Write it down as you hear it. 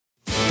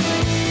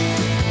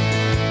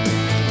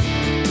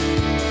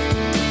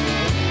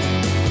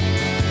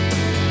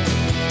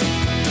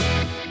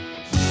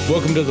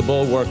Welcome to the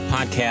Bulwark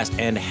Podcast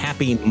and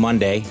happy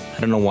Monday. I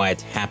don't know why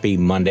it's happy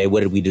Monday.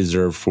 What did we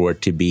deserve for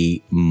it to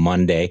be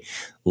Monday?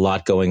 A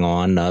lot going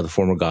on. The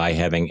former guy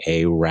having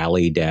a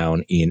rally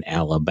down in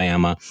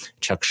Alabama.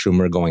 Chuck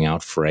Schumer going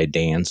out for a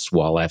dance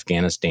while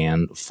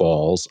Afghanistan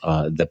falls.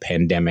 The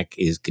pandemic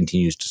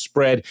continues to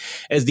spread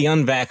as the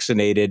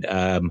unvaccinated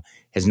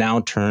has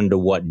now turned to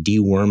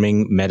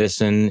deworming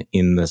medicine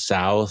in the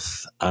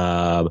South.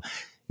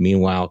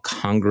 Meanwhile,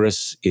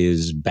 Congress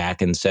is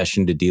back in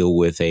session to deal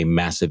with a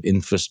massive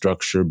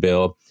infrastructure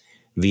bill.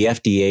 The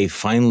FDA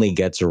finally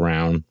gets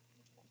around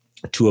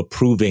to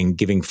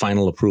giving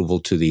final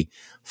approval to the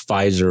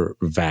Pfizer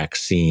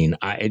vaccine.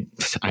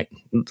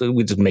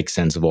 We just make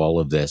sense of all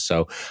of this.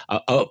 So,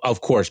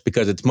 of course,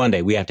 because it's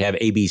Monday, we have to have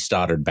A.B.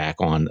 Stoddard back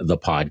on the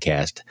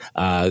podcast.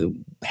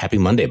 Happy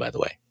Monday, by the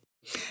way.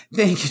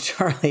 Thank you,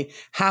 Charlie.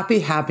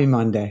 Happy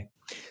Monday.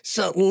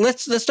 So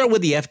let's start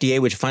with the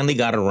FDA, which finally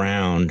got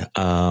around.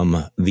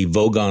 The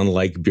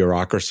Vogon-like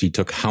bureaucracy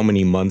took how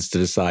many months to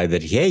decide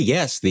that, hey,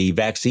 yes, the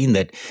vaccine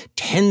that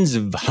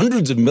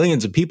hundreds of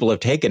millions of people have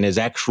taken is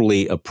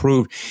actually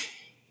approved.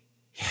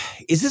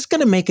 Is this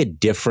going to make a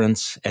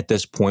difference at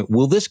this point?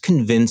 Will this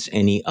convince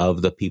any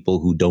of the people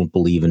who don't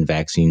believe in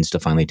vaccines to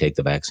finally take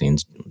the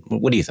vaccines?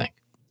 What do you think?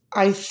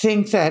 I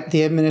think that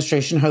the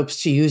administration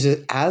hopes to use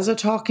it as a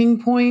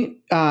talking point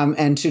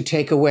and to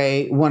take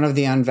away one of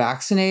the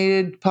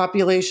unvaccinated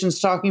population's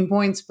talking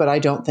points, but I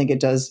don't think it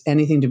does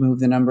anything to move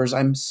the numbers.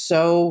 I'm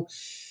so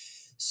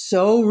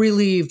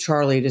relieved,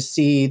 Charlie, to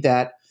see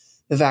that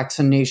the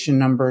vaccination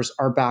numbers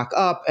are back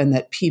up and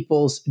that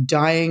people's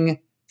dying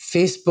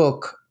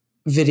Facebook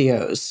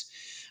videos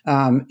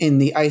in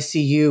the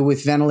ICU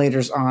with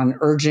ventilators on,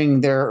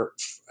 urging their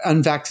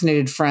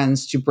unvaccinated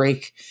friends to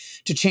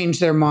change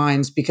their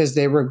minds because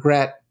they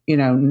regret,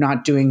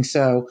 not doing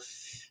so.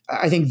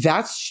 I think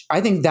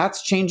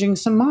that's changing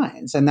some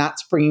minds, and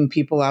that's bringing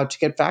people out to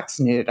get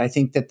vaccinated. I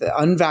think that the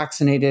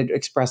unvaccinated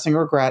expressing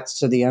regrets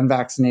to the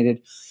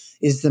unvaccinated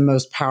is the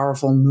most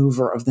powerful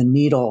mover of the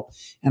needle,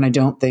 and I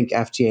don't think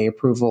FDA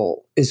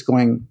approval is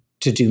going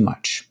to do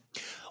much.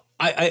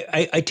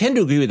 I tend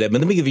to agree with that,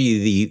 but let me give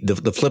you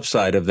the flip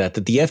side of that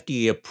the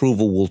FDA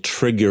approval will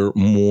trigger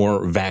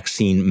more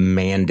vaccine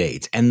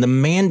mandates. And the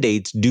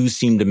mandates do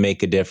seem to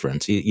make a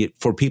difference.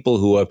 For people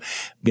who have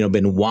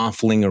been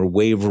waffling or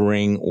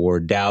wavering or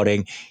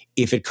doubting,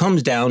 if it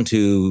comes down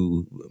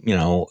to,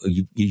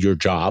 your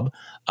job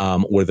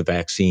or the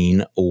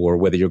vaccine or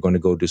whether you're going to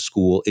go to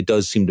school, it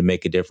does seem to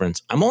make a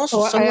difference. I'm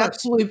also I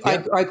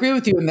agree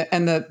with you.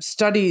 And the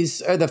studies,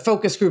 the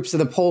focus groups of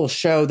the polls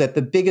show that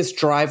the biggest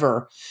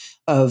driver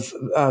of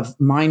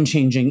mind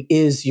changing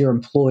is your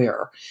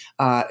employer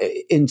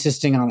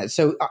insisting on it.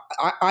 So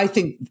I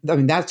think,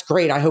 that's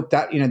great. I hope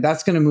that,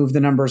 that's going to move the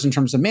numbers in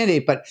terms of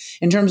mandate, but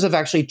in terms of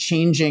actually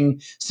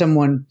changing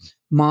someone's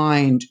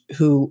mind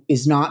who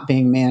is not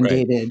being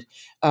mandated,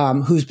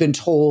 right. Who's been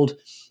told,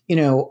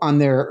 on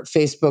their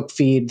Facebook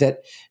feed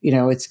that,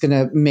 it's going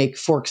to make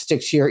forks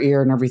stick to your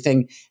ear and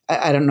everything.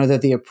 I don't know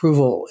that the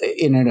approval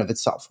in and of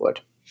itself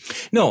would.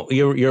 No,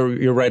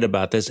 you're right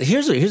about this.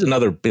 Here's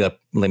another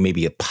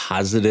maybe a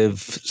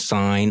positive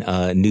sign.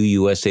 New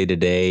USA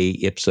Today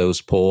Ipsos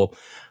poll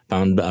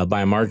found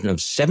by a margin of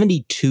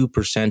 72%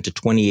 to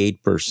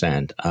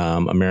 28%.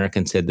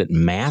 Americans said that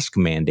mask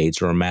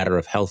mandates are a matter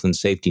of health and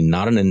safety,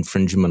 not an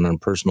infringement on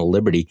personal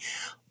liberty.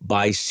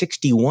 By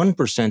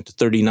 61% to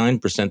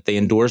 39%, they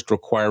endorsed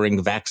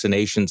requiring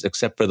vaccinations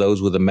except for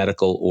those with a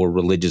medical or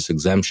religious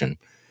exemption.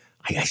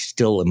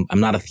 I'm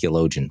not a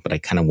theologian, but I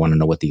kind of want to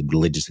know what the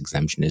religious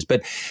exemption is.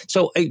 But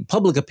so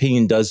public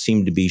opinion does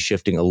seem to be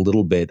shifting a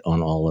little bit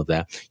on all of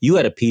that. You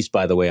had a piece,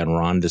 by the way, on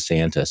Ron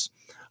DeSantis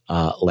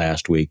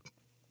last week,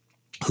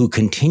 who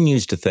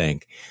continues to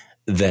think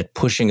that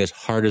pushing as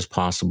hard as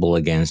possible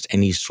against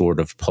any sort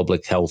of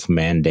public health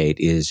mandate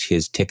is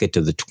his ticket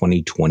to the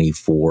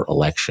 2024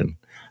 election.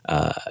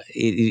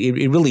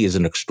 It really is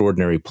an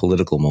extraordinary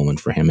political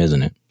moment for him,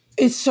 isn't it?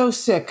 It's so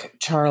sick,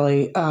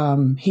 Charlie.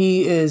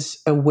 He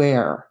is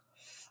aware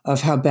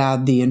of how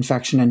bad the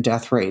infection and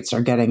death rates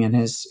are getting in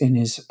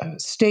his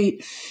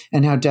state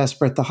and how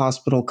desperate the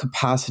hospital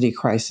capacity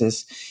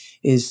crisis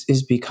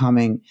is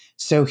becoming.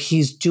 So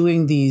he's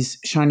doing these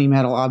shiny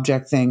metal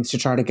object things to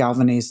try to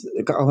galvanize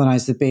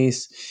the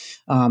base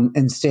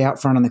and stay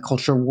out front on the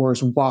culture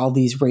wars while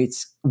these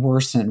rates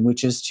worsen,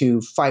 which is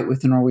to fight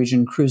with the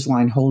Norwegian Cruise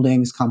Line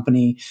Holdings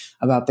company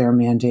about their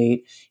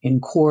mandate in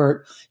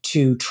court,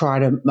 to try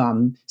to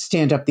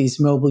stand up these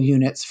mobile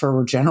units for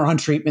Regeneron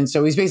treatment.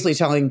 So he's basically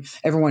telling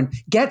everyone,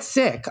 get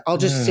sick. I'll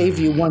just save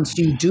you once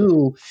you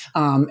do,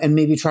 and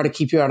maybe try to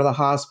keep you out of the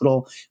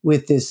hospital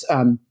with this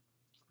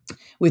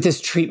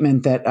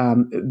treatment that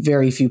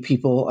very few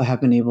people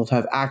have been able to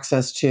have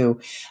access to.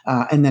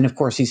 And then, of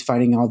course, he's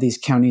fighting all these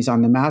counties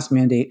on the mask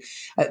mandate.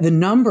 The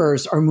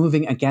numbers are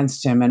moving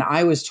against him. And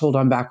I was told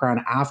on background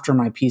after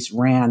my piece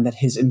ran that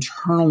his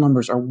internal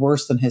numbers are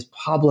worse than his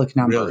public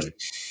numbers. Really?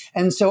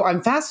 And so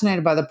I'm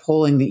fascinated by the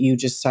polling that you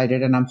just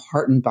cited, and I'm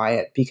heartened by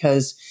it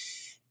because,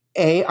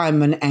 A,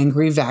 I'm an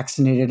angry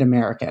vaccinated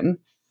American.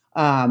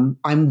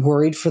 I'm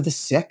worried for the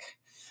sick.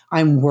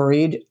 I'm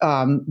worried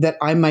that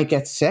I might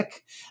get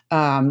sick,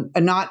 and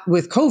not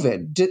with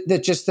COVID,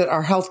 that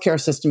our healthcare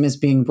system is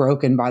being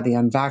broken by the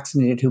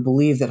unvaccinated who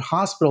believe that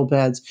hospital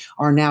beds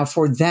are now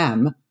for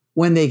them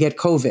when they get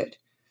COVID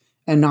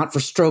and not for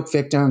stroke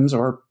victims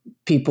or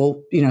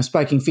people,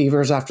 spiking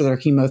fevers after their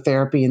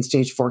chemotherapy and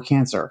stage 4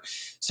 cancer.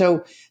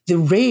 So the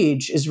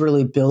rage is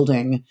really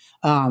building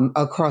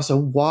across a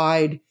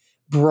wide,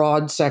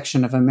 broad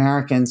section of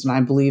Americans. And I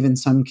believe in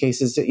some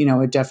cases that,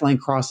 it definitely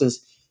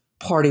crosses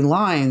party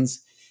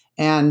lines.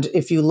 And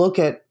if you look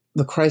at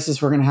the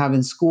crisis we're going to have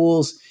in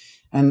schools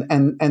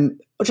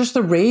and just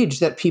the rage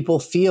that people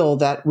feel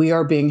that we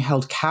are being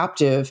held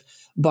captive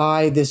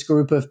by this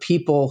group of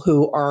people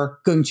who are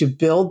going to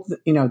build,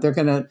 they're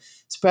going to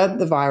spread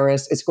the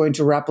virus. It's going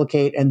to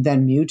replicate and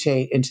then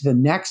mutate into the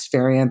next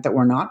variant that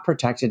we're not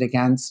protected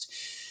against.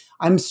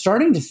 I'm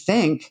starting to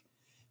think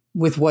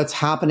with what's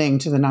happening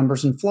to the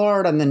numbers in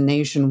Florida and then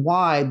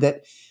nationwide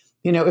that,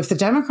 if the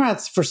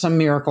Democrats, for some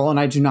miracle, and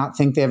I do not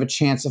think they have a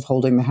chance of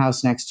holding the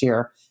House next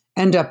year,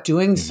 end up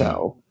doing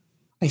so,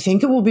 I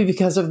think it will be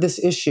because of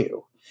this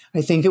issue.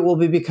 I think it will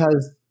be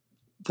because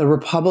the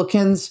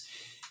Republicans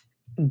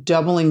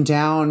doubling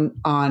down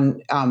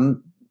on,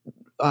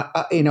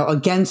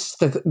 against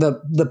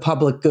the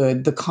public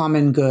good, the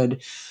common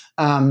good,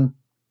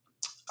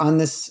 on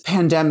this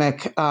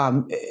pandemic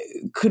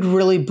could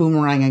really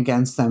boomerang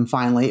against them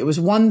finally. It was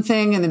one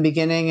thing in the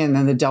beginning, and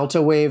then the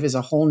Delta wave is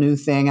a whole new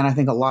thing. And I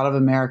think a lot of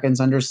Americans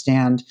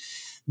understand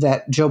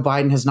that Joe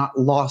Biden has not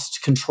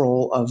lost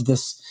control of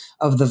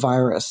the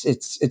virus.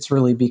 It's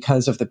really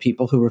because of the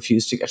people who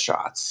refuse to get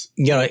shots.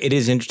 Yeah, it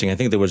is interesting. I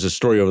think there was a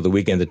story over the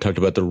weekend that talked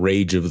about the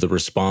rage of the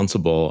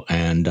responsible,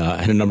 and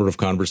I had a number of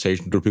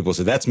conversations where people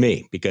said, that's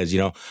me, because,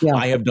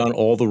 I have done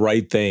all the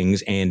right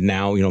things. And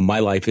now, my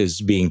life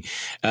is being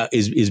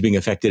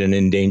affected and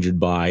endangered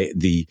by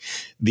the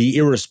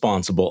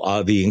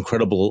irresponsible, the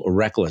incredible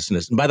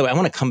recklessness. And by the way, I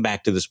want to come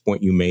back to this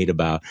point you made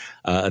about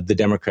the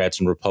Democrats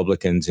and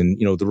Republicans and,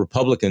 the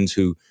Republicans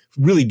who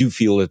really do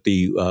feel that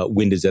the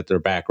wind is at their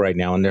back right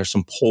now, and there's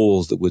some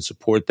polls that would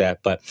support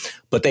that. But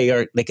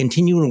they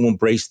continue to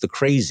embrace the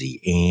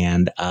crazy.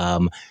 And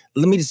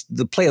let me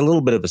just play a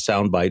little bit of a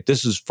soundbite.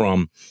 This is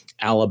from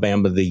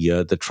Alabama,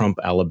 the Trump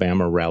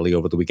Alabama rally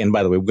over the weekend.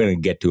 By the way, we're going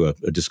to get to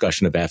a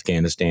discussion of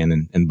Afghanistan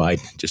and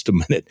Biden in just a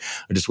minute.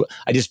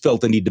 I just felt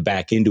the need to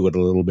back into it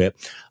a little bit.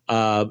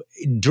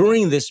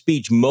 During this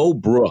speech, Mo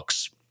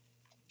Brooks,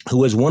 who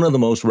was one of the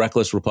most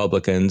reckless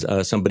Republicans,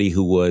 somebody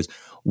who was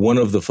one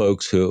of the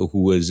folks who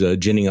was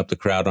ginning up the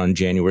crowd on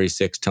January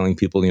 6th, telling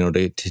people,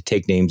 to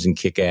take names and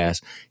kick ass.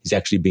 He's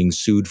actually being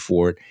sued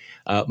for it.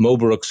 Mo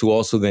Brooks, who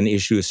also then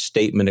issued a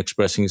statement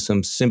expressing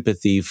some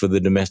sympathy for the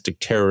domestic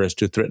terrorist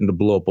who threatened to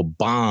blow up a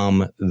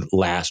bomb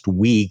last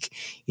week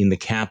in the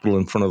Capitol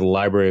in front of the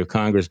Library of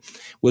Congress,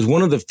 was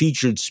one of the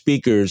featured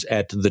speakers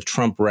at the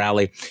Trump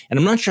rally. And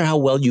I'm not sure how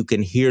well you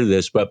can hear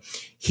this, but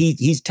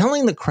he's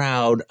telling the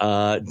crowd,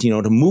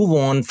 to move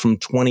on from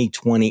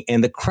 2020,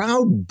 and the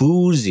crowd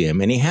boos him,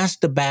 and he has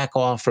to back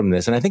off from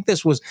this. And I think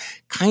this was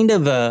kind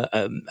of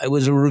it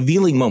was a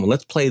revealing moment.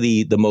 Let's play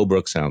the Mo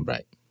Brooks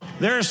soundbite.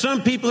 There are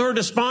some people who are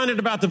despondent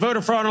about the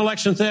voter fraud and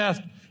election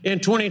theft in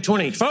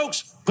 2020.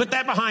 Folks, put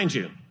that behind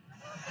you.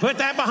 Put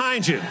that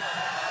behind you.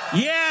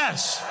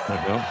 Yes.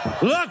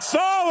 Look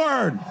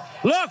forward.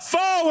 Look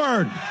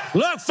forward.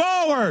 Look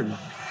forward.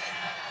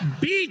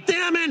 Beat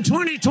them in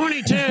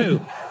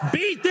 2022.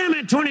 Beat them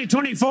in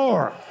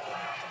 2024.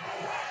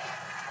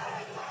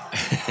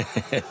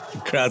 The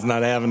crowd's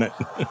not having it.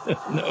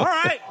 No. All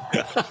right.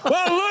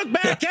 Well, look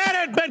back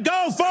at it, but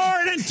go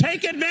forward and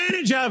take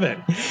advantage of it.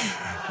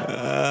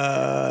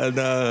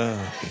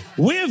 No.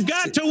 We've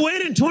got to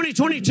win in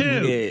 2022.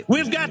 Yeah.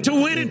 We've got to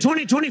win in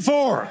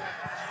 2024.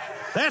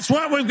 That's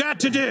what we've got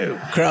to do.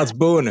 Crowd's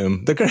booing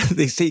him.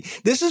 They see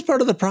this is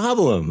part of the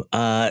problem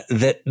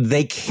that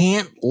they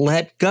can't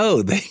let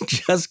go. They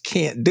just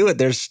can't do it.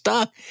 They're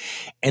stuck.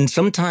 And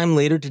sometime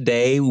later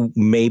today,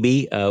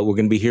 maybe we're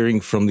going to be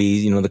hearing from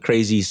the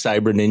crazy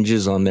cyber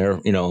ninjas on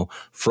their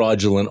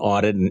fraudulent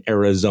audit in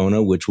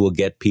Arizona, which will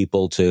get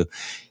people to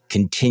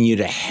continue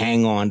to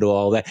hang on to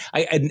all that.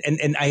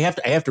 I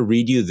have to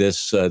read you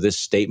this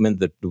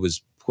statement that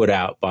was put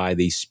out by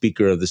the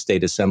Speaker of the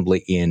State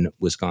Assembly in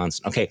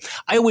Wisconsin. Okay,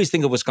 I always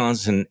think of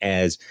Wisconsin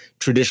as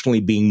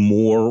traditionally being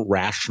more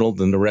rational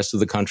than the rest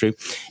of the country.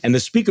 And the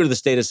Speaker of the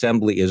State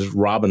Assembly is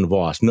Robin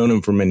Vos, known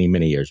him for many,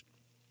 many years.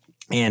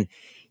 And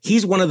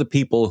he's one of the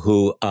people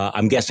who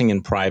I'm guessing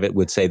in private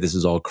would say this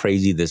is all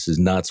crazy. This is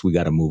nuts. We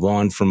got to move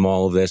on from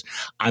all of this.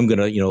 I'm going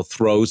to,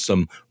 throw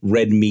some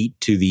red meat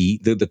to the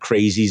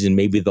crazies and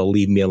maybe they'll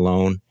leave me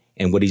alone.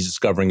 And what he's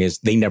discovering is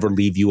they never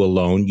leave you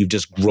alone. You've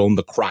just grown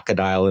the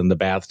crocodile in the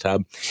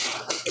bathtub.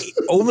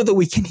 Over the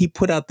weekend, he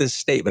put out this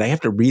statement. I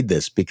have to read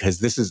this because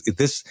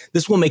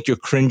this will make your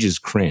cringes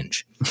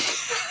cringe.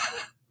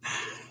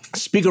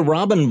 Speaker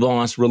Robin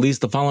Vos released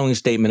the following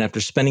statement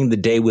after spending the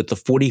day with the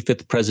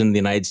 45th President of the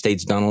United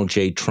States, Donald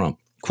J. Trump.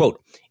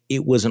 Quote,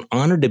 it was an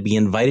honor to be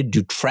invited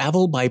to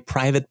travel by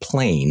private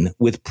plane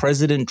with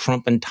President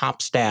Trump and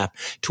top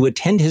staff to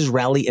attend his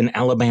rally in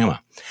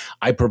Alabama.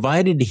 I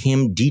provided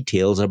him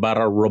details about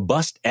our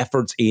robust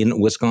efforts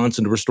in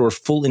Wisconsin to restore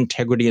full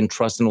integrity and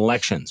trust in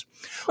elections.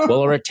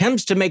 While our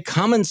attempts to make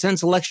common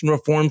sense election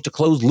reforms to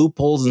close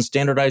loopholes and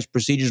standardize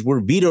procedures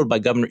were vetoed by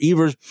Governor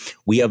Evers,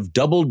 we have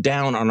doubled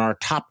down on our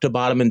top to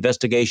bottom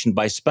investigation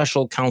by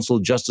Special Counsel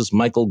Justice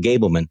Michael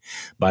Gableman.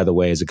 By the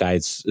way, as a guy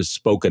that's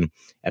spoken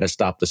at a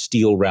Stop the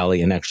Steal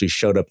rally and actually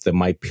showed up the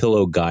My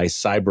Pillow Guy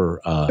cyber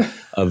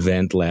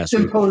event last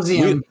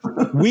Symposium.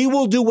 week. We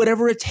will do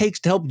whatever it takes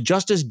to help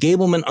Justice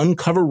Gableman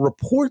uncover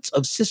reports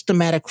of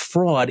systematic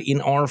fraud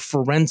in our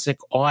forensic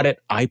audit.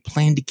 I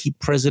plan to keep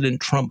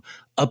President Trump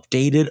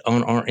updated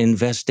on our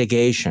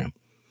investigation.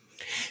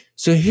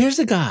 So here's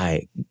a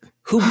guy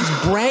who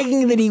was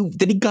bragging that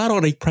he got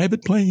on a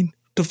private plane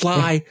to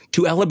fly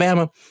to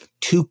Alabama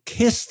to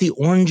kiss the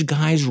orange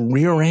guy's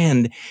rear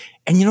end.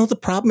 And you know, the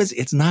problem is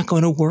it's not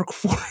going to work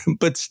for him,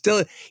 but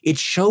still it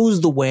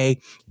shows the way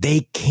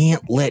they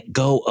can't let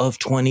go of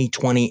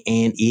 2020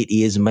 and it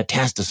is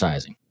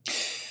metastasizing.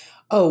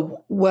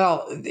 Oh,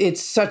 well,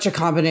 it's such a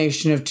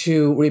combination of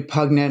two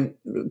repugnant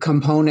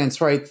components,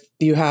 right?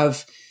 You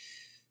have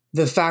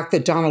the fact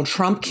that Donald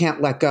Trump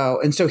can't let go.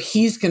 And so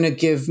he's going to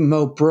give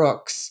Mo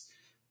Brooks,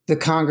 the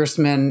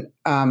congressman,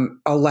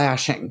 a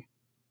lashing,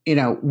 you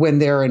know, when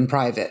they're in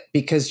private,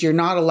 because you're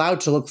not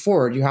allowed to look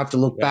forward. You have to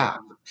look back.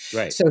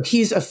 Right. So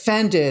he's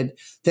offended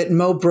that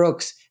Mo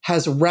Brooks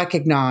has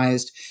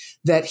recognized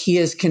that he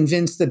has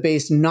convinced the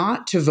base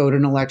not to vote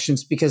in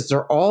elections because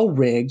they're all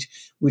rigged,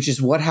 which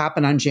is what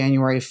happened on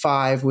January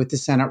 5 with the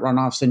Senate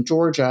runoffs in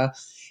Georgia.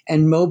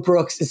 And Mo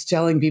Brooks is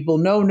telling people,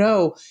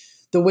 no,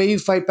 the way you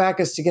fight back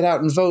is to get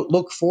out and vote,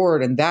 look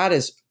forward. And that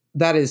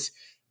is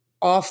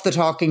off the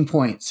talking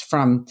points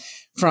from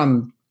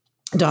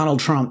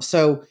Donald Trump.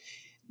 So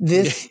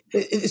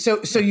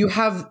so you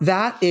have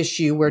that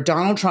issue where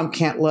Donald Trump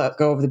can't let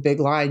go of the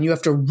big lie, and you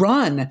have to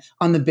run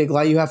on the big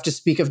lie. You have to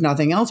speak of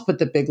nothing else but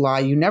the big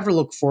lie. You never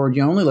look forward.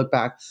 You only look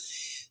back.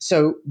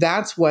 So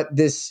that's what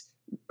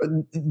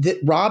that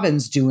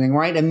Robin's doing,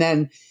 right? And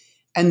then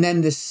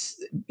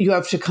this, you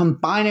have to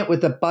combine it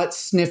with the butt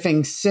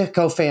sniffing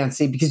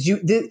sycophancy, because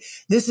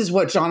this is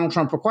what Donald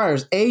Trump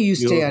requires. You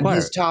stay on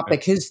his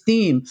topic, his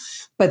theme,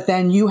 but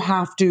then you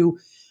have to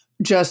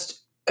just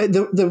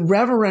the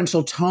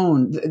reverential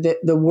tone,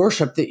 the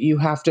worship that you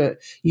have to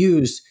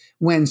use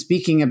when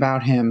speaking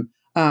about him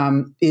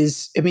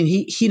is, I mean,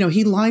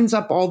 he lines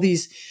up all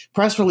these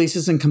press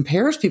releases and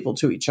compares people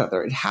to each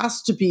other. It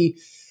has to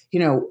be,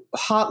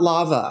 hot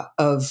lava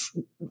of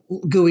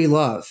gooey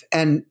love.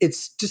 And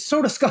it's just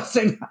so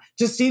disgusting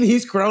to see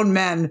these grown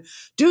men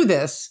do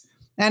this.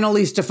 And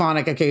Elise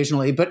Stefanik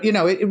occasionally, but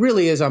it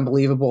really is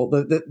unbelievable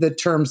the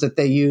terms that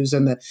they use,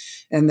 and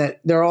that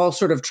they're all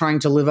sort of trying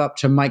to live up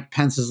to Mike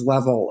Pence's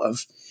level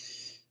of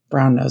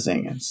brown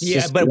nosing.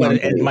 But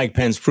Mike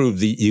Pence proved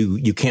that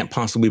you can't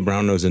possibly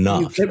brown nose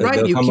enough. You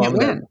can't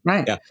win.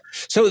 Right. Yeah.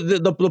 So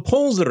the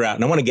polls that are out,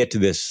 and I want to get to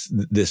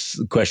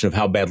this question of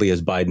how badly has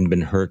Biden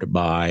been hurt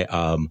by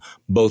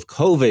both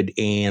COVID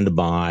and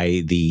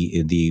by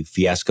the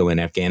fiasco in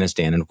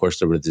Afghanistan. And of course,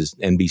 there was this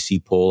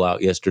NBC poll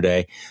out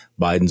yesterday.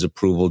 Biden's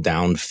approval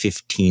down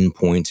 15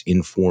 points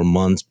in 4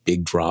 months.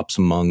 Big drops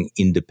among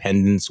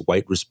independents,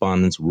 white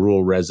respondents,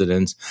 rural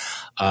residents.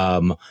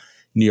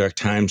 New York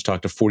Times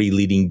talked to 40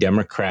 leading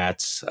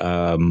Democrats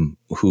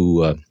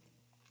who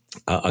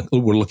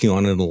were looking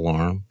on an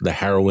alarm. The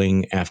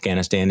harrowing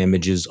Afghanistan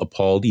images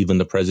appalled even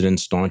the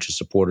president's staunchest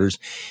supporters,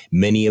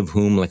 many of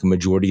whom, like a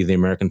majority of the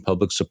American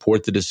public,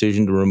 support the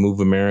decision to remove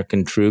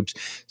American troops.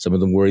 Some of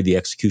them worry the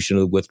execution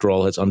of the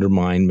withdrawal has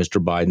undermined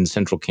Mr. Biden's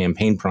central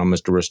campaign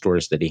promise to restore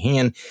a steady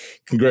hand.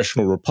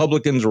 Congressional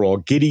Republicans are all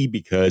giddy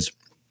because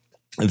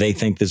they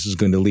think this is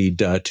going to lead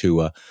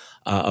to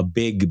a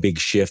big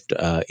shift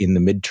in the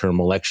midterm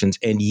elections.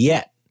 And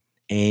yet,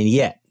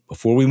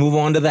 before we move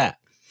on to that,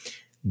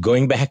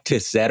 going back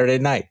to Saturday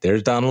night,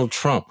 there's Donald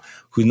Trump,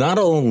 who's not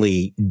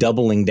only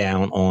doubling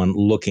down on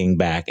looking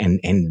back,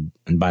 and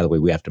by the way,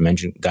 we have to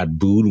mention, got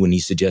booed when he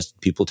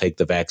suggested people take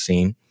the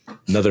vaccine.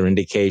 Another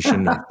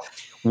indication.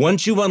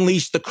 Once you've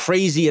unleashed the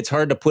crazy, it's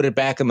hard to put it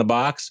back in the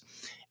box.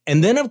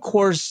 And then, of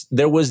course,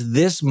 there was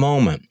this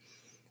moment,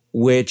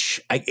 which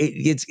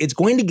it's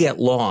going to get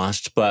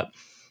lost, but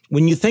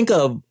when you think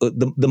of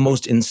the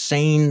most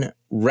insane,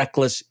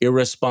 reckless,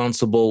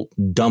 irresponsible,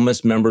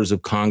 dumbest members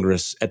of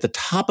Congress, at the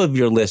top of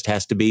your list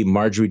has to be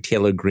Marjorie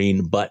Taylor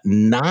Greene, but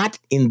not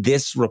in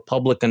this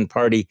Republican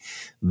Party.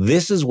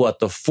 This is what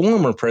the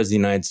former president of the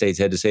United States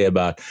had to say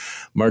about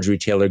Marjorie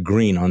Taylor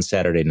Greene on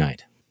Saturday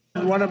night.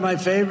 One of my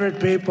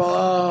favorite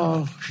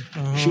people.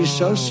 She's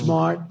so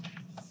smart.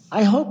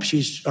 I hope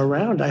she's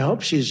around.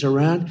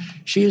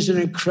 She is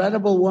an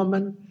incredible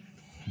woman.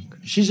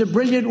 She's a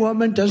brilliant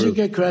woman, doesn't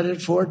get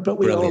credit for it, but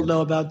we all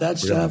know about that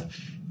stuff.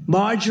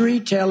 Marjorie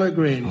Taylor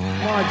Greene.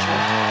 Marjorie.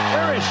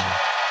 Where is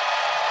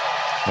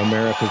she?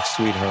 America's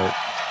sweetheart.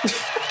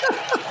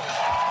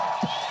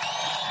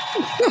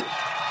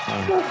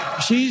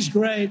 She's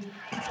great.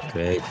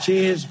 Great.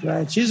 She is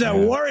great. She's a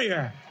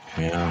warrior.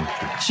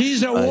 Yeah.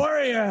 She's a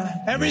warrior.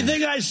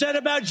 Everything I said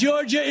about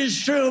Georgia is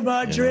true,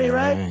 Marjorie,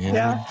 right?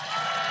 Yeah.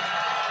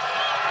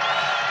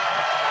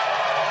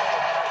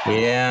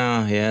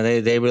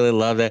 Yeah, they really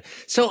love that.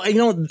 So,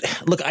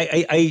 look,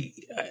 I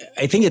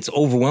think it's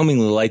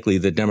overwhelmingly likely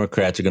that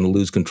Democrats are going to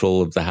lose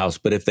control of the House.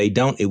 But if they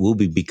don't, it will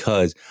be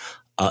because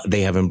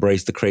they have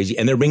embraced the crazy,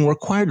 and they're being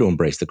required to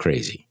embrace the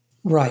crazy.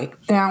 Right.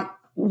 Now,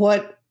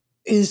 what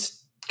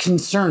is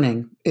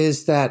concerning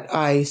is that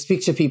I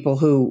speak to people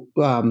who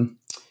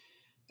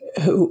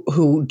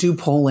do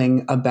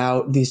polling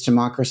about these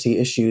democracy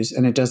issues,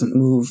 and it doesn't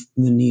move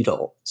the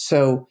needle.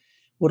 So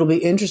what'll be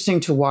interesting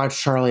to watch,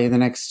 Charlie, in the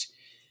next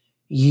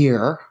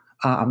year,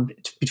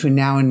 between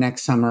now and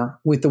next summer,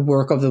 with the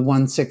work of the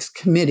 1-6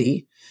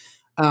 committee,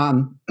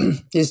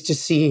 is to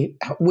see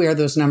where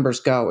those numbers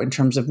go in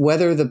terms of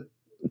whether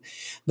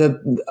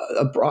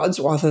a broad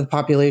swath of the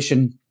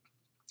population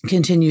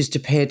continues to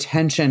pay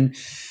attention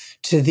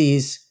to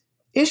these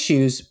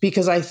issues,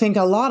 because I think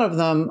a lot of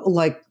them,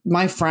 like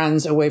my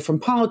friends away from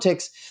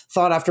politics,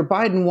 thought after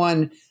Biden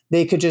won,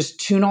 they could just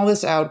tune all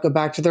this out, go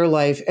back to their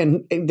life,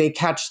 and they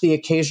catch the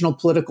occasional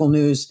political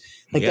news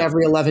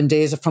every 11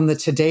 days from the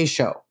Today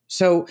Show.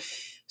 So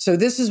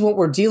this is what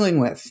we're dealing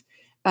with.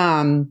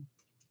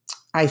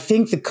 I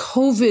think the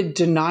COVID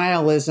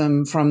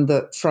denialism from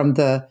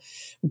the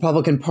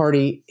Republican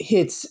Party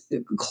hits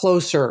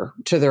closer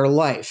to their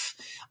life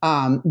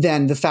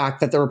than the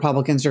fact that the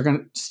Republicans are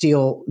going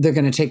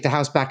to take the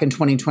House back in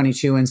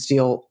 2022 and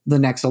steal the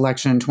next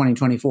election in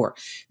 2024.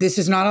 This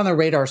is not on the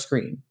radar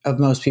screen of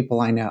most people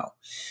I know,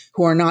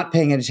 who are not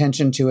paying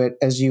attention to it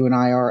as you and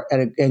I are,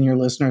 and your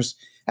listeners,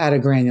 at a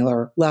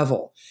granular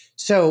level.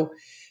 So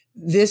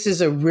this is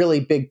a really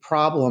big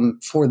problem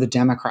for the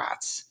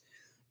Democrats,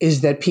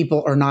 is that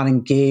people are not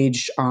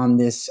engaged on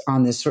this,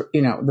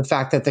 the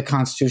fact that the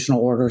constitutional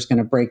order is going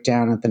to break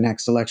down at the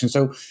next election.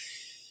 So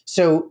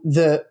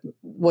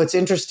what's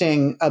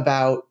interesting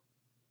about,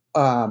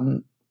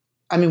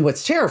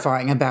 what's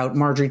terrifying about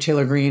Marjorie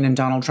Taylor Greene and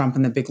Donald Trump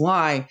and the big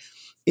lie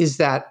is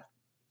that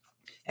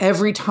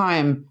every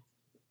time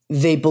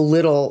they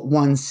belittle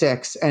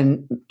 1-6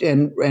 and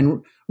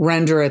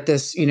render it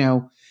this,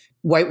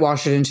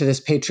 whitewash it into this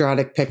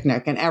patriotic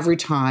picnic, and every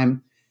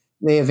time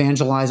they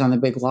evangelize on the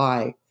big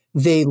lie,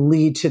 they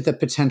lead to the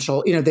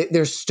potential,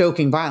 they're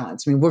stoking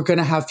violence. We're going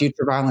to have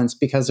future violence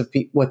because of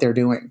what they're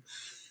doing.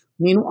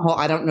 Meanwhile,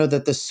 I don't know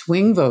that the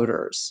swing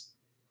voters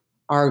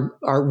are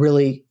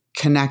really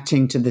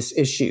connecting to this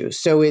issue.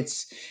 So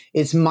it's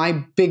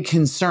my big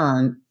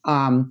concern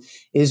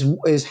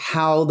is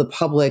how the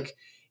public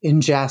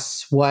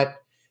ingests what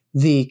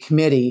the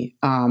committee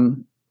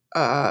turns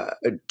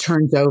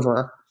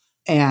over,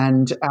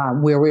 and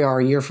where we are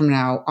a year from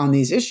now on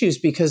these issues,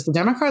 because the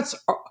Democrats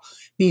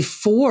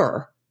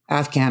before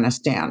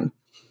Afghanistan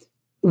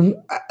were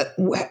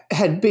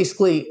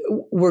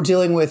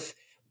dealing with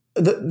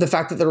the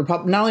fact that the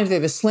Republicans, not only do they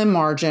have a slim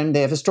margin,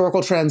 they have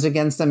historical trends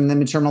against them in the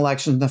midterm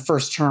elections, the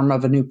first term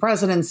of a new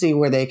presidency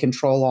where they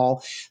control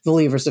all the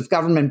levers of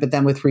government, but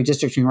then with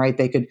redistricting, right,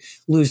 they could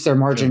lose their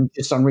margin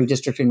just on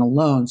redistricting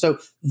alone. So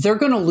they're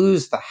going to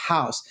lose the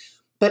House.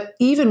 But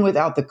even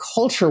without the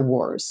culture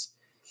wars,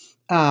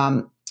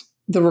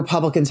 the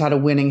Republicans had a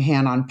winning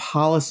hand on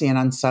policy and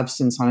on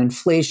substance, on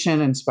inflation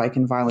and spike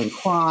in violent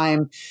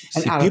crime.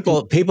 And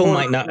people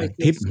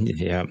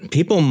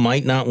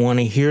might not want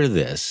to hear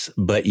this,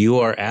 but you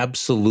are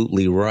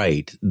absolutely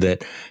right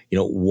that,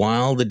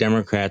 while the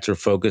Democrats are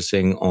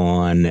focusing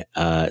on,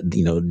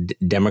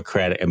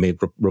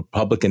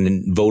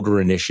 Republican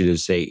voter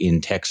initiatives, say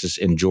in Texas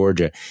and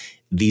Georgia,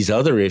 these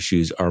other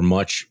issues are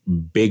much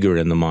bigger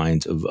in the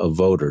minds of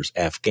voters.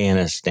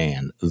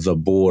 Afghanistan, the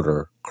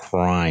border,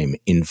 crime,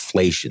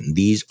 inflation.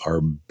 These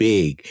are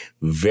big,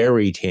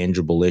 very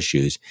tangible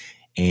issues,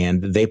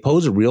 and they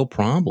pose a real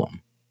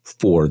problem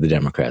for the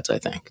Democrats, I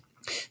think.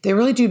 They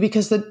really do,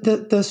 because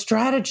the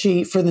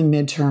strategy for the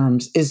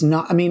midterms is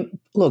not,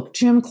 look,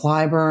 Jim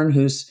Clyburn,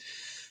 who's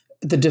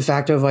the de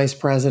facto vice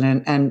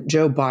president, and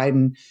Joe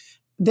Biden,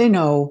 they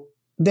know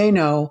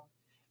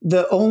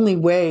the only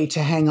way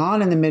to hang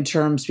on in the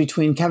midterms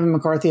between Kevin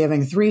McCarthy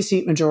having a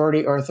 3-seat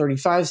majority or a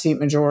 35-seat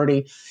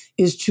majority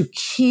is to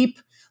keep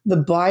the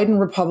Biden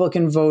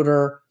Republican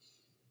voter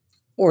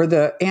or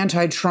the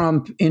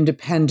anti-Trump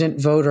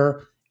independent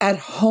voter at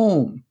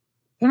home.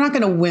 They're not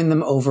going to win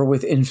them over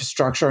with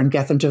infrastructure and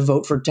get them to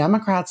vote for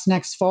Democrats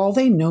next fall.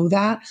 They know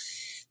that.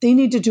 They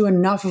need to do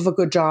enough of a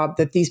good job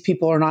that these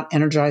people are not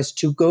energized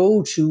to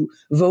go to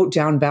vote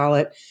down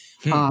ballot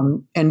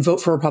and vote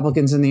for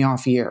Republicans in the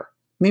off year.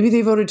 Maybe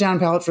they voted down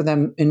ballot for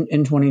them in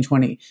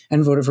 2020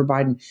 and voted for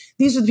Biden.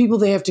 These are the people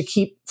they have to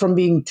keep from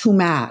being too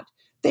mad.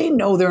 They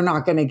know they're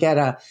not going to get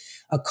a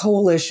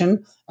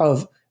coalition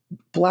of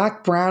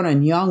Black, brown,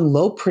 and young,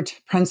 low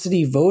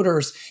propensity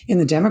voters in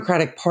the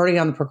Democratic Party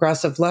on the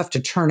progressive left to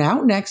turn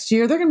out next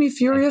year. They're going to be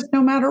furious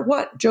no matter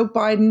what. Joe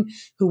Biden,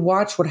 who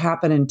watched what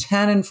happened in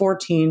 10 and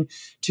 14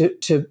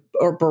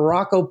 or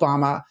Barack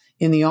Obama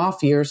in the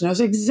off years,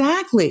 knows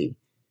exactly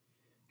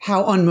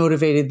how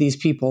unmotivated these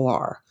people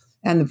are.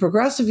 And the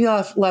progressive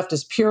left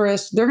is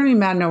purist. They're going to be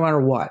mad no matter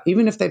what,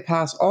 even if they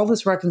pass all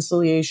this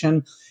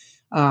reconciliation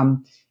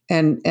and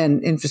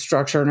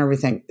infrastructure and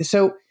everything.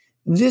 So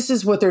this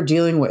is what they're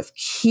dealing with.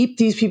 Keep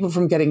these people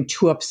from getting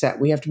too upset.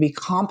 We have to be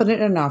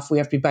competent enough. We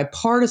have to be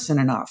bipartisan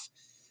enough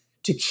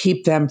to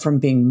keep them from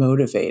being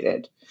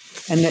motivated.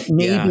 And that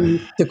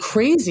maybe the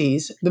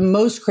crazies, the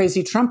most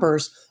crazy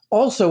Trumpers,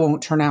 also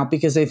won't turn out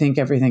because they think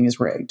everything is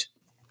rigged.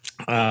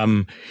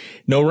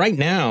 No, right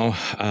now,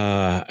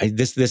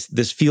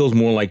 this feels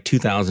more like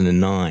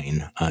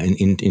 2009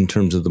 in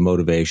terms of the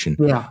motivation.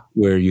 Yeah,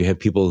 where you have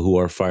people who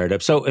are fired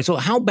up. So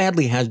how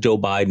badly has Joe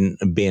Biden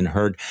been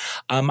hurt?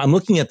 I'm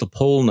looking at the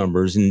poll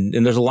numbers, and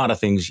there's a lot of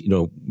things,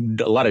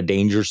 a lot of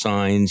danger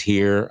signs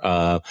here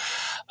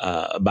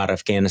about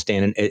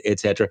Afghanistan and et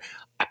cetera.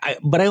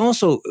 But I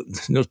also,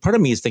 part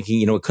of me is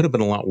thinking, it could have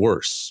been a lot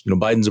worse.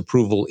 Biden's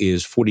approval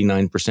is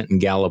 49% in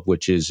Gallup,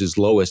 which is his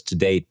lowest to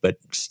date, but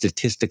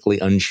statistically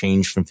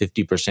unchanged from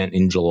 50%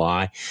 in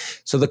July.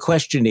 So the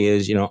question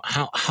is,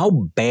 how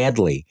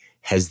badly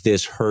has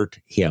this hurt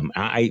him?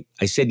 I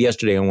said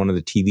yesterday on one of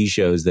the TV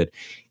shows that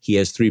he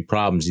has three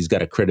problems. He's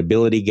got a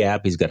credibility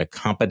gap, he's got a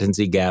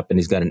competency gap, and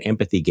he's got an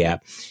empathy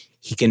gap.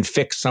 He can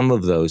fix some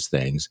of those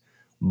things,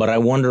 but I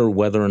wonder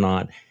whether or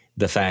not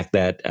the fact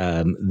that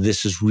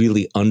this has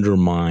really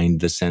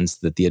undermined the sense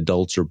that the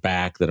adults are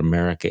back, that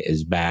America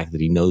is back,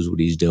 that he knows what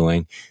he's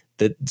doing,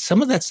 that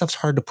some of that stuff's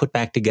hard to put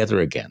back together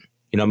again.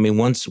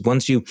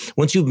 Once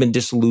you've been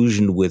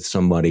disillusioned with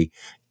somebody,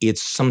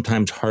 it's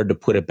sometimes hard to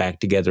put it back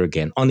together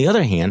again. On the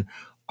other hand,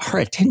 our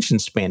attention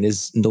span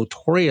is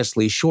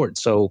notoriously short.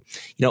 So,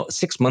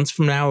 6 months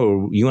from now,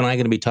 are you and I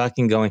going to be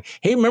talking, going,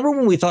 "Hey, remember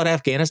when we thought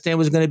Afghanistan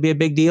was going to be a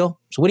big deal?"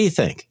 So, what do you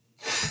think?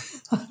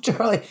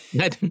 Charlie,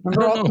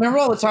 remember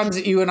all the times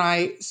that you and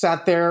I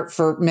sat there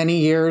for many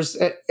years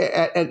at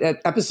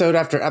episode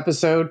after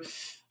episode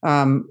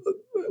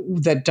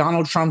that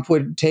Donald Trump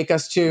would take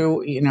us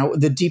to,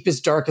 the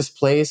deepest, darkest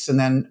place, and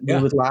then we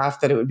would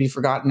laugh that it would be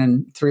forgotten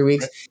in 3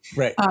 weeks.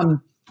 Right.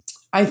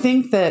 I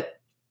think that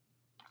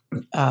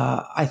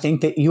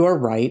you are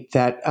right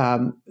that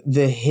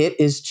the hit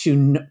is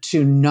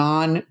to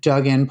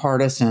non-dug-in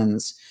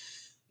partisans.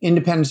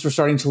 Independents were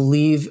starting to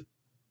leave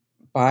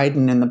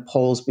Biden in the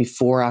polls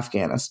before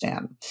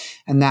Afghanistan.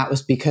 And that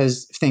was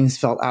because things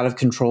felt out of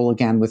control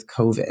again with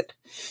COVID.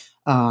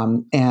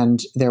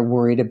 And they're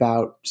worried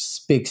about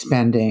big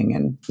spending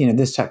and,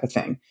 this type of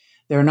thing.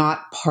 They're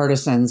not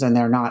partisans and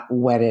they're not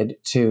wedded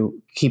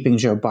to keeping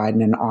Joe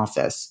Biden in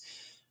office.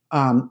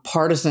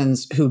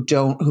 Partisans who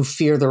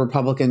fear the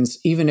Republicans,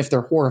 even if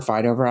they're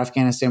horrified over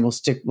Afghanistan, will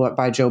stick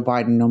by Joe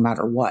Biden no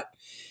matter what.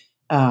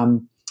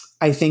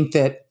 I think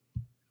that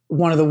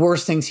one of the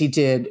worst things he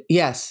did,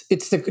 yes,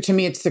 to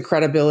me, it's the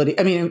credibility.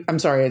 I mean, I'm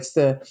sorry, it's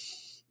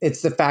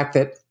the fact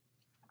that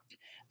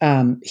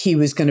he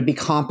was going to be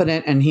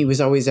competent and he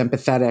was always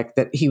empathetic,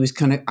 that he was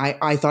kind of,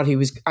 I thought he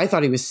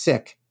was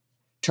sick,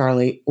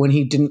 Charlie, when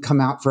he didn't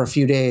come out for a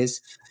few days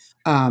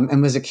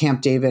and was at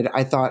Camp David.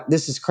 I thought,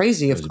 this is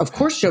crazy. Of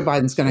course, Joe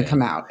Biden's going to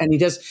come out, and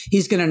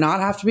he's going to not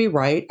have to be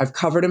right. I've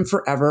covered him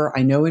forever.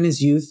 I know in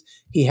his youth,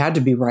 he had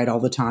to be right all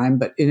the time,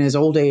 but in his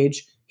old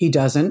age, he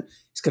doesn't.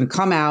 He's going to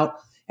come out.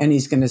 And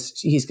he's going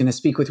to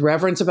speak with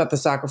reverence about the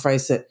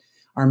sacrifice that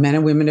our men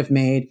and women have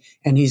made,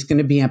 and he's going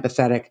to be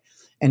empathetic,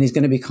 and he's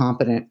going to be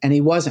competent. And he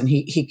wasn't.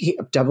 He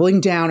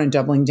doubling down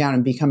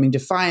and becoming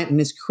defiant. And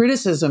his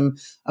criticism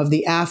of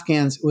the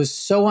Afghans was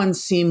so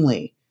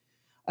unseemly,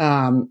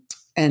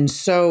 and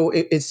so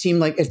it seemed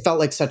like it felt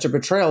like such a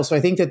betrayal. So I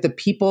think that the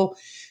people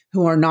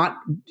who are not,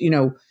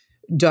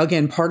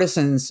 dug-in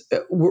partisans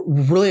were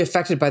really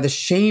affected by the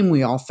shame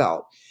we all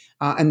felt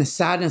and the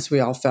sadness we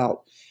all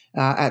felt.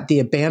 At the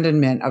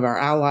abandonment of our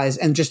allies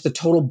and just the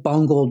total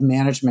bungled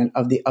management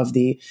of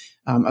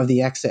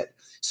the exit.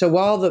 So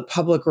while the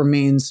public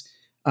remains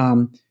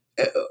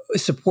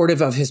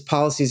supportive of his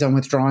policies on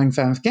withdrawing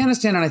from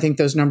Afghanistan, and I think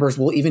those numbers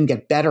will even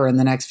get better in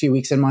the next few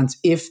weeks and months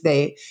if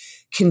they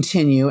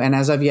continue. And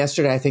as of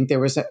yesterday, I think there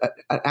was an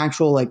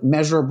actual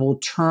measurable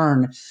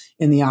turn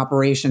in the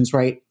operations.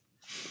 Right,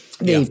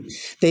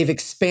 they've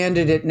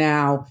expanded it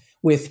now,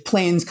 with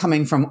planes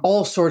coming from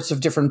all sorts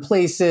of different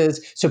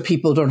places, so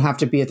people don't have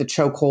to be at the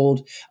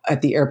chokehold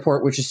at the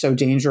airport, which is so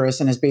dangerous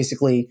and is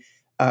basically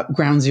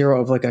ground zero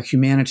of a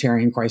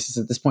humanitarian crisis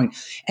at this point.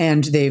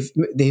 And they've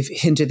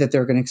hinted that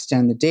they're going to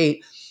extend the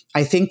date.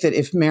 I think that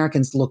if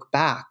Americans look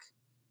back,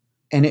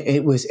 and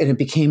it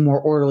became more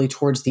orderly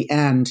towards the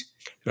end,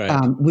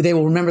 right. They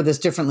will remember this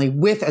differently.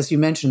 With, as you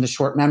mentioned, the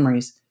short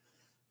memories.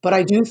 But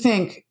I do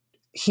think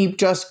he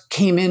just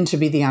came in to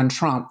be the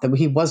un-Trump, that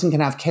he wasn't going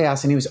to have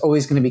chaos and he was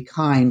always going to be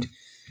kind.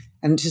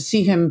 And to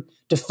see him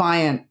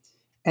defiant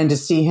and to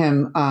see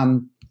him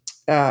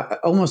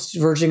almost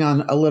verging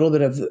on a little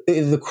bit of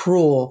the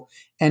cruel,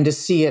 and to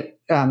see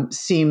it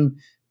seem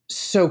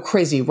so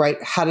crazy, right?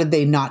 How did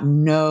they not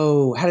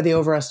know? How did they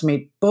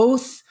overestimate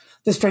both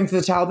the strength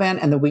of the Taliban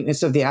and the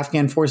weakness of the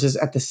Afghan forces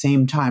at the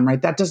same time,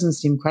 right? That doesn't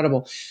seem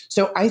credible.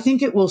 So I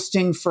think it will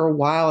sting for a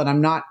while, and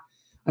I'm not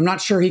I'm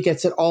not sure he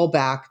gets it all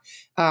back.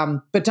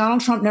 But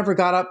Donald Trump never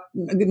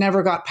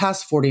got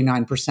past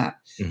 49%.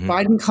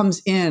 Biden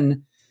comes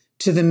in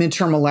to the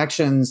midterm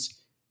elections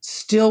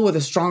still with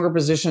a stronger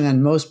position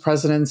than most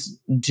presidents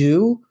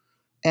do.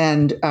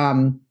 And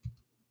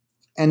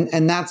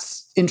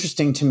that's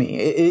interesting to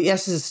me.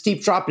 Yes, it's a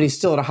steep drop, but he's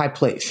still at a high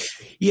place.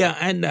 Yeah,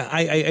 and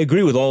I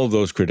agree with all of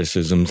those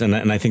criticisms, and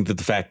I think that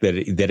the fact that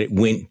it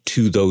went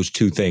to those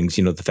two things,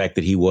 the fact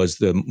that he was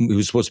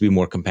supposed to be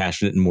more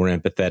compassionate and more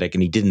empathetic,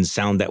 and he didn't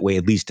sound that way,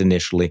 at least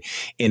initially,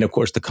 and of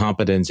course the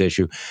competence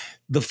issue.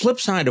 The flip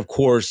side, of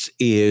course,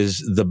 is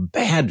the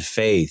bad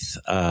faith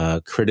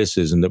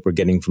criticism that we're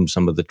getting from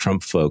some of the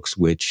Trump folks,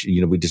 which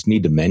we just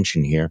need to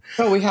mention here.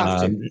 Oh, we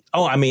have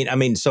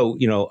to. So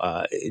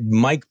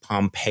Mike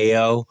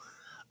Pompeo.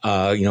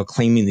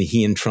 Claiming that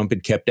he and Trump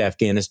had kept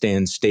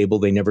Afghanistan stable.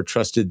 They never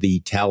trusted the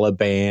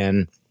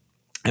Taliban.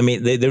 I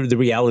mean, the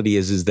reality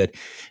is that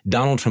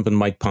Donald Trump and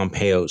Mike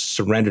Pompeo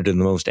surrendered in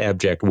the most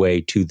abject way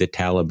to the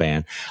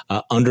Taliban,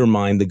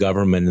 undermined the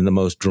government in the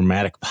most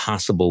dramatic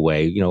possible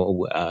way.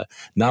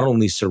 Not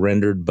only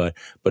surrendered, but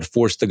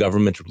forced the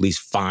government to release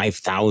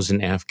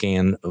 5,000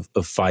 Afghan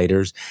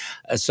fighters.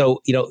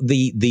 So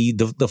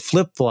the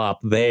flip flop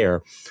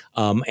there,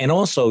 and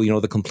also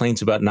the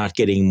complaints about not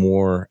getting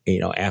more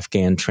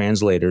Afghan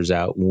translators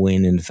out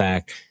when in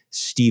fact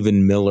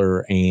Stephen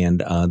Miller and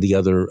the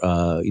other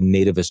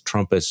nativist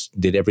Trumpists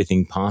did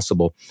everything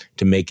possible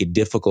to make it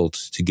difficult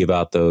to give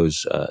out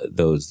those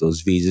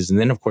visas. And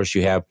then, of course,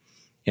 you have,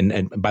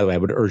 and by the way, I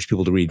would urge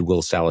people to read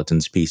Will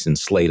Salatin's piece in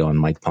Slate on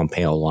Mike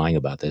Pompeo lying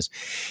about this.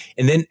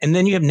 And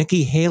then you have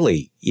Nikki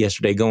Haley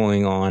yesterday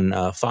going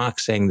on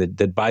Fox saying that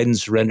Biden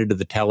surrendered to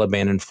the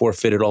Taliban and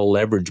forfeited all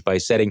leverage by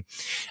setting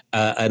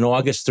an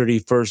August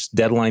 31st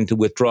deadline to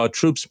withdraw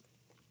troops.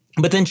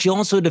 But then she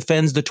also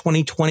defends the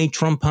 2020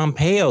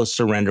 Trump-Pompeo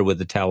surrender with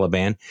the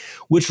Taliban,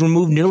 which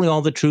removed nearly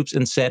all the troops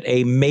and set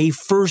a May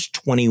 1st,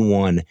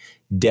 21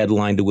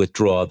 deadline to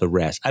withdraw the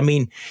rest. I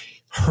mean,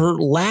 her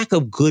lack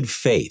of good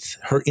faith,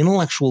 her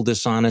intellectual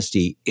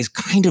dishonesty is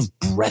kind of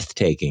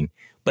breathtaking.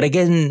 But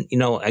again,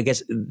 I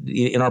guess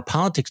in our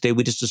politics day,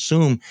 we just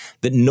assume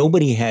that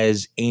nobody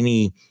has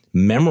any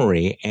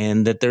memory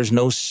and that there's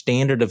no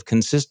standard of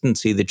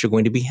consistency that you're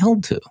going to be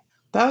held to.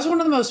 That was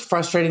one of the most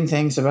frustrating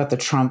things about the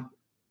Trump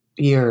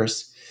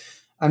years.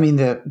 I mean,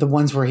 the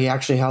ones where he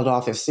actually held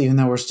office, even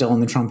though we're still in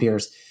the Trump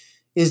years,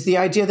 is the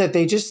idea that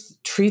they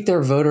just treat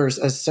their voters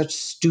as such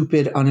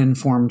stupid,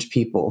 uninformed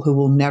people who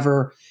will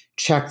never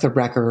check the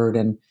record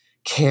and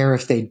care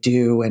if they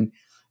do. And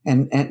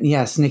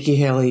yes, Nikki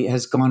Haley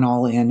has gone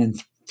all in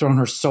and thrown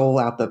her soul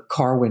out the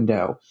car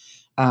window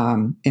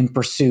in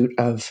pursuit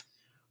of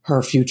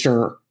her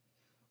future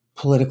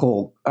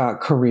political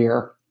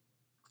career,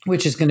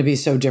 which is going to be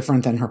so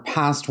different than her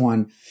past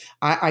one.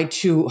 I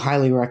too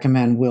highly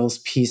recommend Will's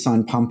piece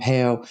on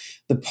Pompeo.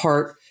 The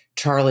part,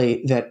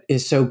 Charlie, that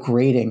is so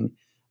grating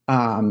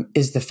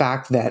is the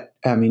fact that,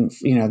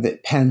 that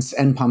Pence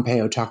and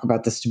Pompeo talk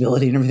about the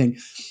stability and everything.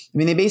 I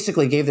mean, they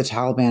basically gave the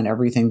Taliban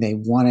everything they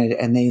wanted,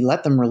 and they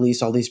let them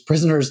release all these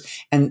prisoners.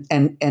 And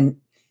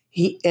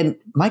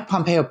Mike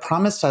Pompeo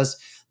promised us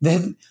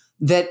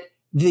that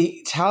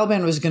the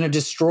Taliban was going to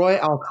destroy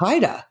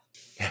Al-Qaeda.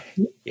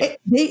 Yeah.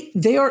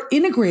 They are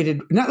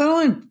integrated, not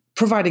only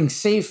providing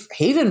safe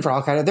haven for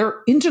Al-Qaeda, they're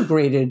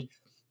integrated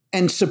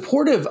and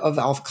supportive of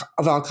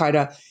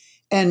Al-Qaeda.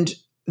 And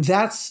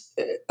that's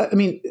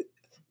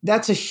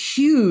a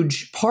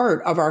huge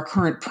part of our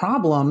current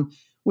problem,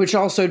 which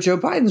also Joe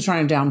Biden's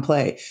trying to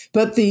downplay.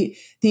 But the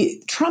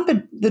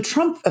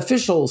Trump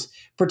officials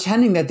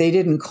pretending that they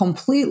didn't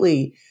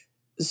completely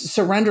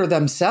surrender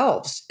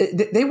themselves.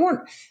 They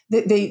weren't.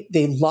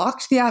 They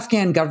locked the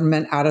Afghan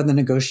government out of the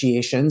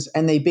negotiations,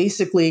 and they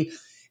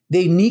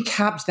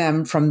kneecapped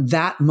them from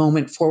that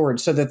moment forward,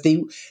 so that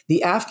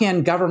the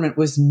Afghan government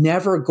was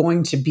never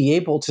going to be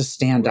able to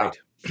stand up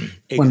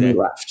when we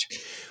left.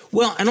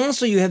 Well, and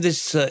also you have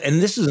this,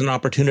 and this is an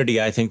opportunity,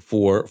 I think,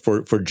 for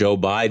Joe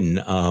Biden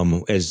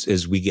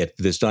as we get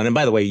this done. And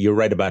by the way, you're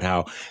right about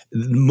how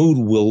the mood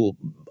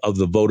of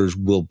the voters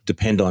will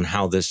depend on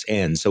how this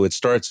ends. So it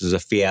starts as a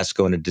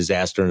fiasco and a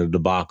disaster and a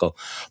debacle.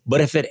 But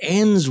if it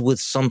ends with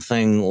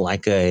something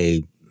like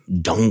a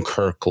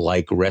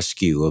Dunkirk-like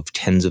rescue of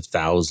tens of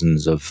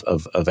thousands of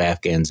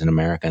Afghans and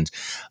Americans,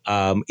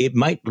 it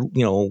might,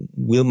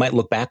 we might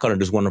look back on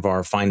it as one of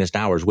our finest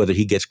hours. Whether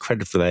he gets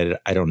credit for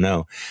that, I don't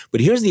know.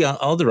 But here's the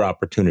other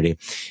opportunity.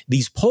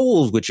 These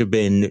polls, which have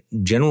been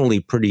generally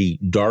pretty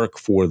dark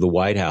for the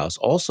White House,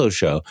 also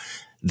show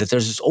that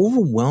there's this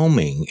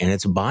overwhelming and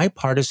it's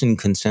bipartisan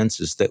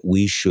consensus that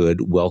we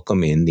should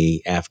welcome in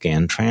the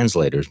Afghan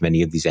translators.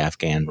 Many of these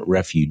Afghan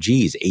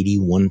refugees,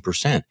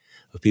 81%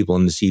 of people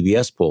in the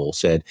CBS poll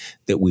said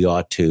that we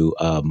ought to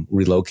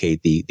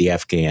relocate the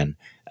Afghan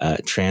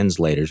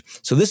translators.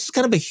 So this is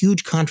kind of a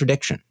huge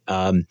contradiction.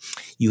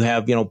 You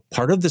have,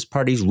 part of this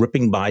party is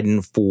ripping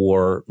Biden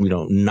for,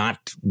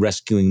 not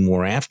rescuing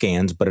more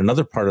Afghans, but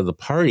another part of the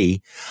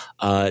party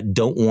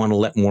don't want to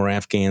let more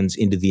Afghans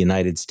into the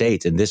United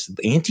States. And this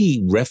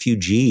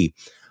anti-refugee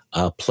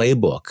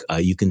playbook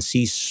you can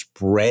see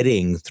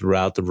spreading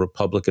throughout the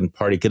Republican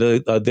Party.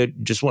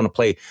 Just want to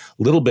play a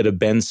little bit of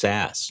Ben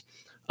Sasse,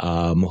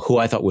 who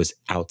I thought was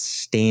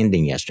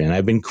outstanding yesterday. And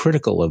I've been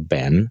critical of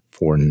Ben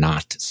for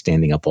not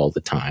standing up all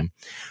the time.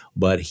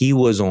 But he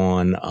was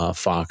on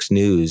Fox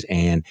News,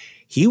 and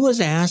he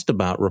was asked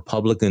about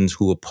Republicans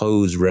who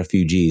oppose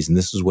refugees. And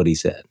this is what he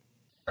said.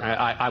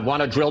 I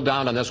want to drill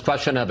down on this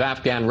question of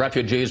Afghan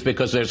refugees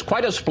because there's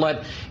quite a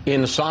split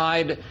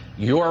inside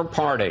your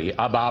party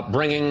about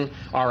bringing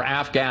our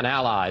Afghan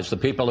allies, the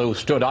people who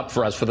stood up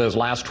for us for those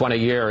last 20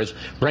 years,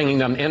 bringing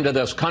them into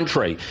this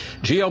country.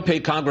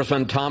 GOP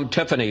Congressman Tom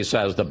Tiffany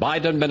says the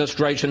Biden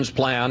administration's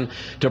plan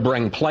to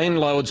bring plane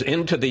loads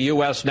into the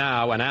U.S.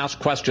 now and ask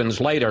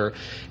questions later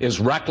is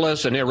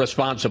reckless and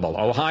irresponsible.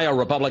 Ohio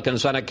Republican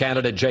Senate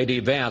candidate J.D.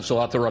 Vance,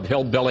 author of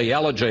Hillbilly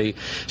Elegy,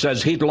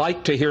 says he'd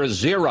like to hear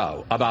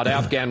zero about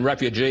Afghan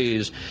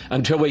refugees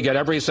until we get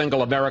every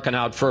single American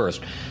out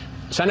first.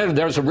 Senator,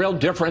 there's a real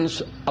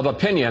difference of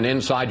opinion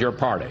inside your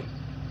party.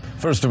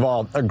 First of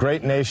all, a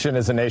great nation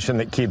is a nation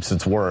that keeps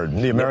its word.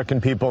 The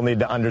American people need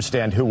to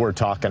understand who we're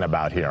talking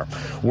about here.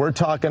 We're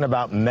talking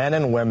about men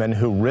and women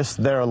who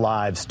risked their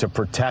lives to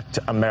protect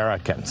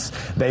Americans.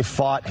 They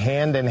fought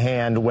hand in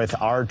hand with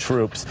our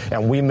troops,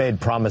 and we made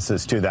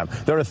promises to them.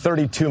 There are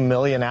 32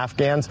 million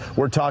Afghans.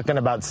 We're talking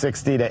about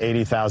 60 to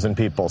 80,000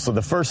 people. So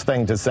the first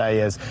thing to say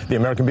is the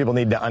American people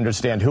need to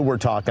understand who we're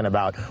talking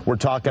about. We're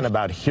talking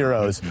about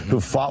heroes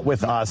who fought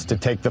with us to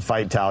take the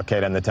fight to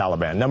Al-Qaeda and the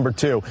Taliban. Number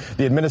two,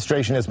 the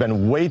administration has been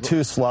way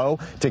too slow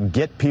to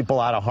get people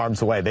out of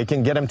harm's way. They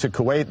can get them to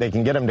Kuwait, they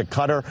can get them to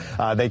Qatar,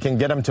 they can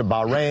get them to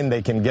Bahrain,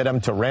 they can get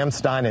them to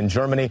Ramstein in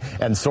Germany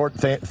and sort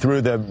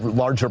through the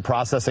larger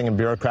processing and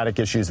bureaucratic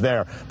issues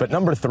there. But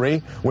number three,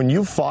 when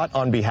you fought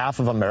on behalf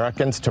of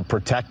Americans to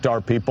protect our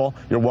people,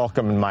 you're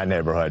welcome in my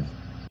neighborhood.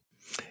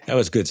 That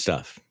was good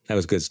stuff.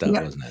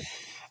 Wasn't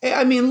it?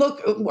 I mean,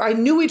 look, I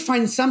knew we'd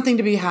find something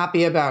to be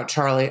happy about,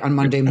 Charlie, on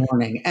Monday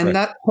morning. And Right.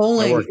 that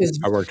polling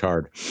I worked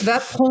hard.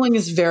 That polling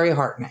is very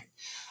heartening.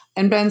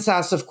 And Ben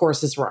Sasse, of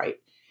course, is right.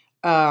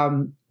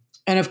 And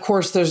of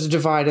course, there's a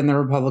divide in the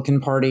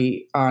Republican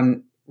Party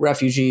on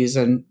refugees,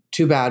 and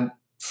too bad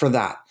for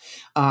that.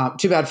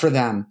 Too bad for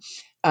them.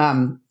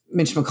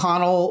 Mitch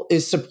McConnell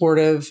is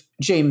supportive.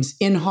 James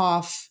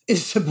Inhofe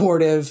is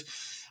supportive.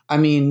 I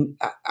mean,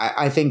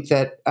 I think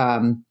that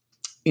the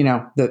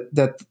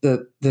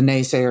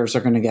naysayers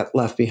are going to get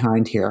left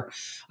behind here.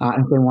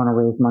 If they want to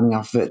raise money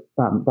off of it,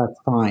 that's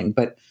fine.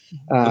 But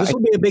this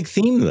will be a big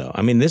theme, though.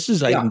 I mean, this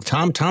is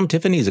Tom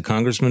Tiffany is a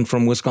congressman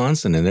from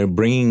Wisconsin, and they're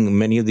bringing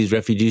many of these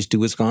refugees to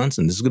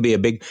Wisconsin. This is going to be a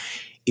big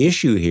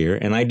issue here,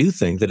 and I do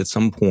think that at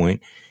some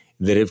point,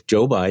 that if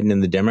Joe Biden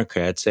and the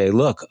Democrats say,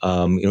 "Look,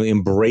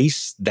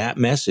 embrace that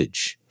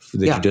message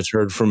that you just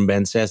heard from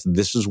Ben Sasse.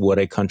 This is what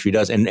a country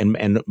does."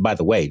 And by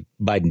the way,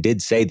 Biden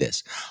did say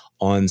this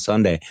on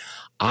Sunday.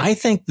 I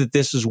think that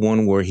this is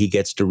one where he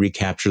gets to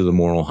recapture the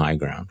moral high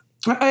ground.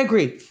 I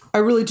agree. I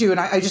really do. And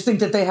I just think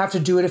that they have to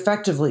do it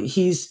effectively.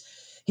 He's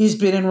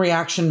been in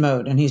reaction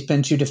mode and he's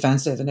been too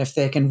defensive. And if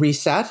they can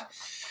reset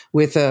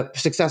with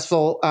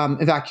successful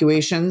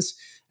evacuations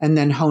and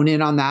then hone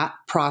in on that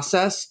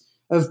process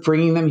of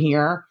bringing them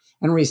here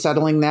and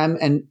resettling them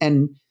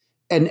and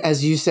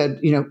as you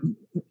said,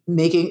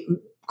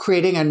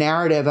 creating a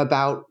narrative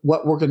about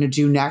what we're going to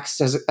do next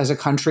as a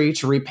country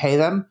to repay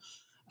them,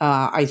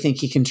 I think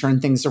he can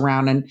turn things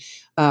around.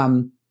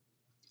 And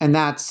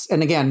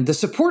again, the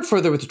support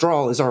for the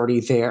withdrawal is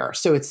already there.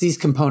 So it's these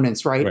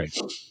components, right?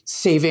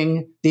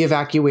 Saving the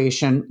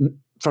evacuation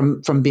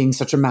from being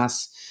such a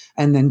mess,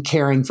 and then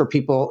caring for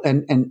people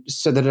and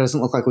so that it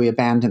doesn't look like we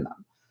abandon them.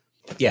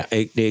 Yeah,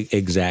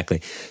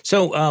 exactly.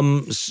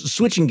 So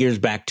switching gears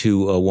back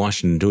to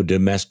Washington, to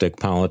domestic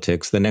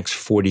politics, the next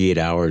 48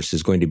 hours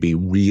is going to be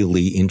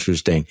really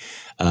interesting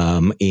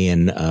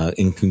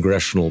in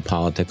congressional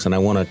politics. And I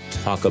want to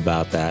talk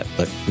about that,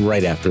 but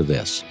right after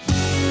this.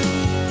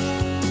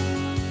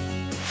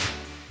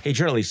 Hey,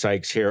 Charlie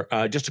Sykes here.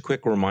 Just a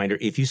quick reminder,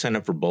 if you sign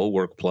up for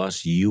Bulwark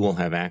Plus, you will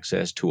have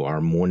access to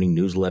our morning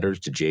newsletters,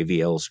 to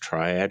JVL's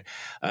Triad,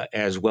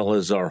 as well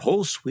as our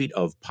whole suite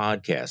of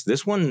podcasts.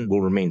 This one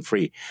will remain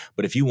free,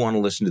 but if you want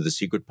to listen to the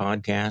Secret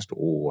Podcast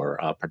or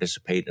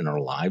participate in our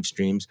live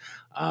streams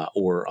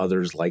or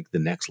others like the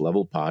Next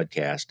Level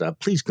Podcast,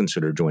 please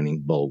consider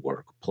joining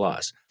Bulwark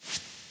Plus.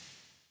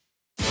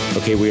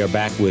 Okay, we are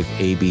back with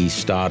A.B.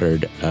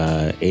 Stoddard.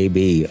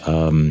 A.B.,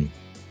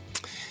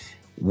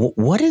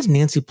 what is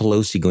Nancy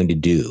Pelosi going to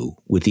do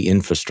with the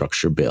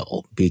infrastructure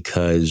bill?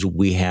 Because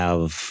we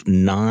have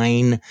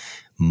 9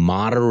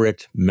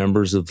 moderate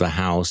members of the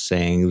House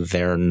saying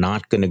they're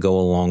not going to go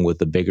along with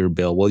the bigger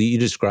bill. Well, you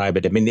describe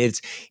it. I mean,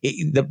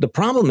 the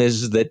problem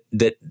is that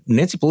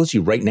Nancy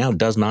Pelosi right now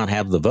does not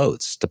have the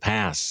votes to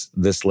pass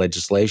this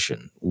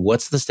legislation.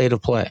 What's the state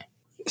of play?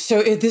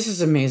 So this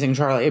is amazing,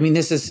 Charlie. I mean,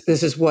 this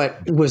is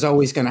what was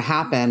always going to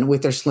happen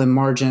with their slim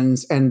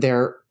margins and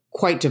their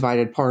quite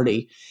divided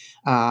party.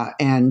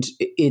 And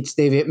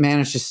they've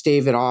managed to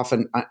stave it off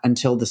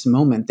until this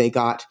moment. They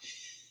got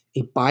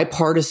a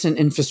bipartisan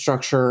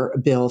infrastructure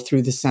bill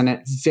through the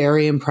Senate.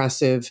 Very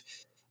impressive,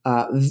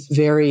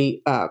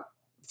 very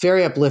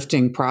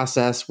uplifting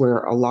process where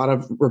a lot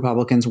of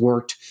Republicans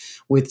worked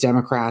with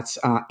Democrats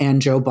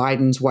and Joe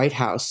Biden's White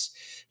House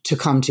to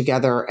come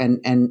together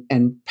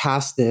and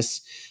pass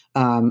this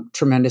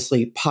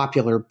tremendously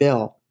popular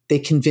bill. They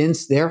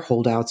convinced their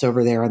holdouts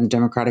over there in the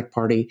Democratic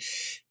Party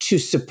to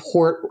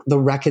support the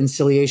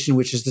reconciliation,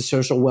 which is the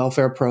social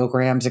welfare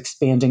programs,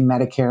 expanding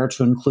Medicare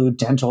to include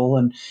dental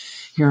and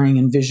hearing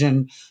and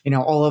vision,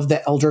 all of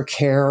the elder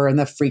care and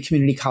the free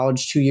community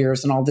college 2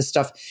 years and all this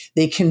stuff.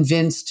 They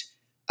convinced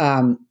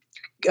Sinema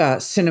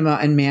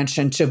and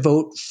Manchin to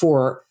vote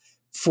for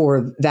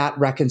that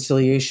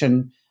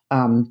reconciliation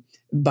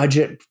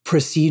budget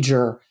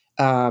procedure,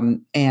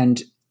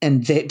 and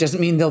it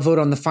doesn't mean they'll vote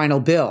on the final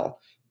bill.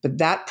 But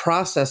that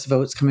process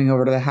vote's coming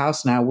over to the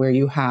House now, where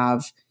you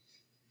have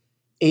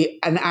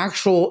an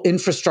actual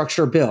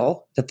infrastructure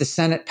bill that the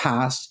Senate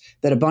passed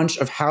that a bunch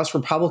of House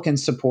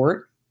Republicans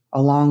support,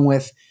 along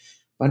with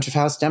a bunch of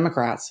House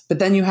Democrats. But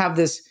then you have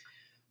this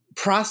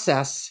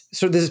process,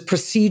 so this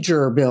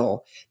procedure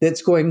bill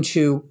that's going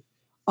to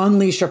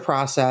unleash a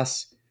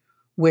process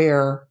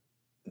where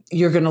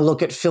you're going to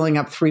look at filling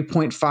up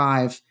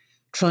 $3.5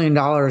 trillion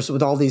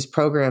with all these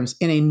programs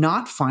in a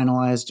not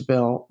finalized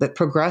bill that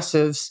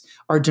progressives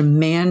are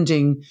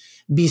demanding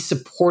be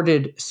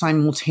supported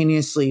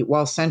simultaneously,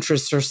 while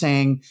centrists are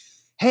saying,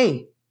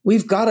 hey,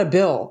 we've got a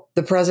bill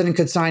the president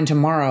could sign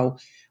tomorrow.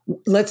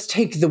 Let's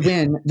take the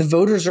win. The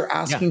voters are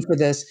asking for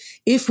this.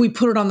 If we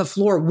put it on the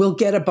floor, we'll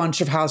get a bunch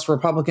of House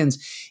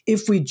Republicans.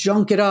 If we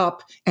junk it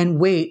up and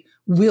wait,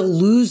 we'll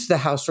lose the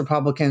House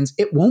Republicans.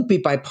 It won't be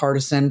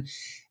bipartisan.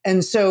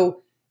 And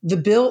so the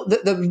bill,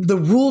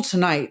 the rule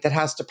tonight that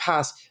has to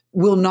pass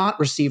will not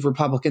receive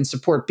Republican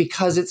support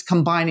because it's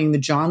combining the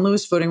John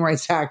Lewis Voting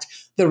Rights Act,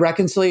 the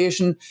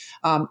reconciliation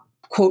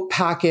quote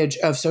package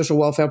of social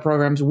welfare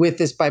programs with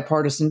this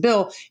bipartisan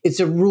bill. It's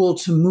a rule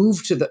to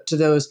move to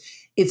those.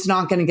 It's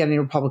not going to get any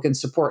Republican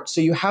support. So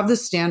you have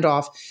this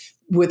standoff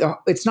with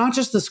it's not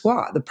just the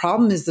squad. The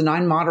problem is the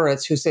 9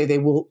 moderates who say they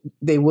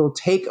will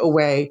take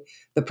away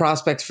the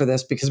prospects for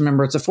this, because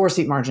remember, it's a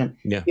 4-seat margin.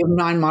 Yeah. You have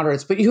 9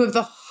 moderates, but you have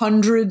the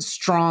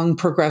 100-strong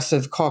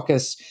progressive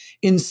caucus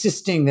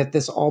insisting that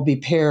this all be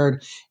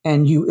paired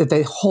and that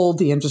they hold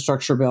the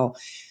infrastructure bill.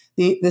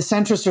 The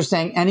centrists are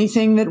saying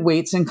anything that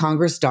waits in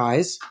Congress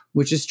dies,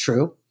 which is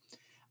true.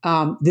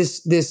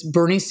 This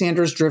Bernie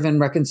Sanders-driven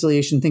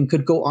reconciliation thing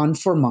could go on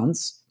for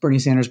months. Bernie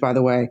Sanders, by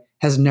the way,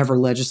 has never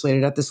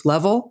legislated at this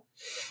level.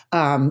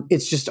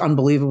 It's just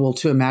unbelievable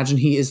to imagine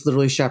he is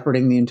literally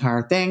shepherding the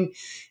entire thing,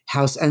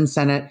 House and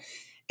Senate.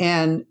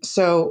 And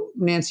so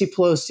Nancy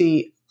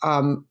Pelosi,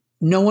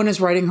 no one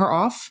is writing her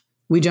off.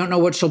 We don't know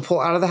what she'll pull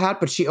out of the hat,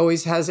 but she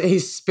always has a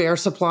spare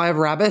supply of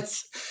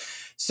rabbits.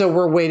 So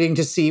we're waiting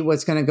to see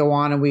what's going to go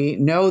on. And we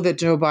know that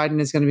Joe Biden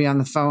is going to be on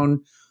the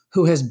phone,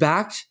 who has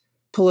backed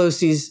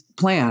Pelosi's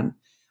plan,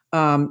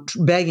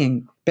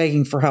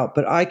 begging for help.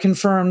 But I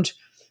confirmed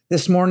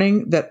this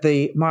morning that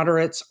the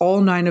moderates,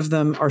 all 9 of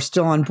them, are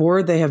still on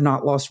board. They have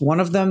not lost one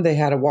of them. They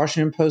had a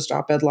Washington Post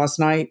op-ed last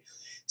night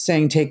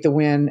saying take the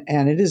win,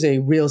 and it is a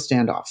real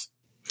standoff.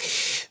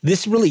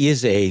 This really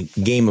is a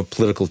game of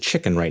political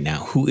chicken right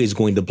now. Who is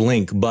going to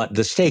blink? But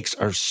the stakes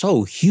are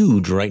so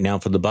huge right now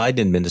for the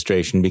Biden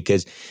administration,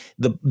 because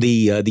the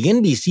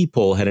NBC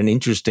poll had an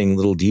interesting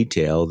little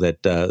detail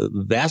that I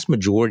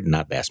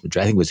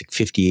think it was like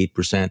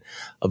 58%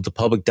 of the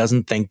public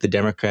doesn't think the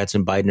Democrats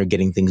and Biden are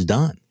getting things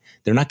done.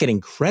 They're not getting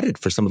credit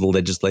for some of the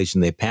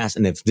legislation they passed.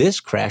 And if this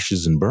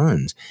crashes and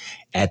burns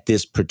at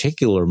this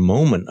particular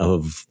moment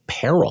of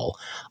peril,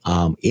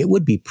 it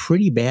would be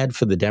pretty bad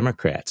for the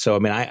Democrats. So, I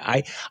mean,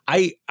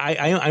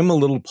 I'm a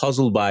little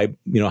puzzled by,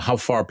 how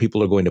far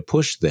people are going to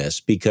push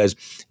this, because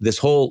this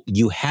whole,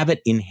 you have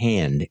it in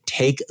hand,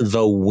 take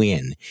the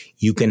win.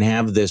 You can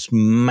have this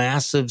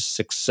massive,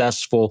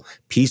 successful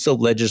piece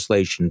of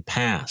legislation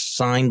passed,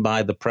 signed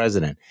by the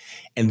president,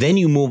 and then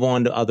you move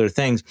on to other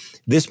things.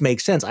 This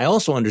makes sense. I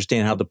also understand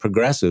how the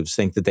progressives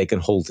think that they can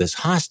hold this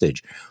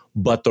hostage.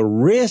 But the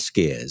risk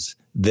is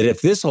that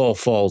if this all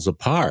falls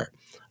apart,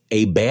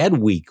 a bad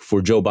week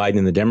for Joe Biden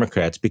and the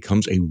Democrats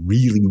becomes a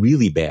really,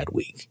 really bad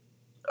week.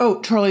 Oh,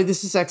 Charlie,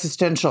 this is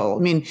existential. I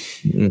mean,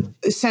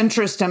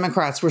 centrist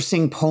Democrats were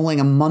seeing polling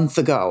a month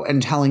ago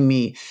and telling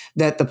me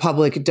that the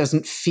public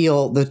doesn't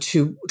feel the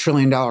 $2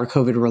 trillion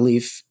COVID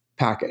relief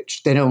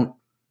package. They don't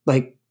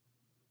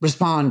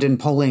respond in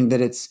polling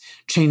that it's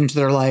changed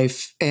their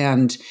life,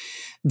 and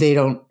they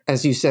don't,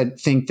 as you said,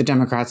 think the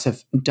Democrats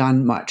have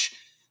done much.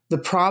 The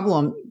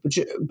problem,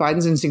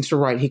 Biden's instincts were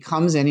right. He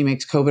comes in, he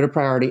makes COVID a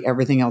priority,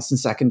 everything else in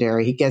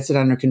secondary. He gets it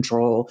under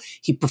control.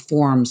 He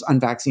performs on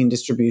vaccine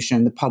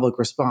distribution. The public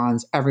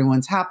responds.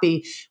 Everyone's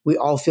happy. We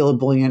all feel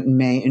ebullient in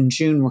May and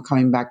June. We're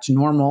coming back to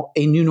normal,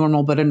 a new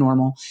normal, but a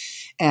normal.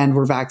 And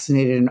we're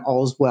vaccinated and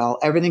all is well.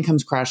 Everything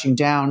comes crashing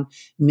down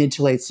mid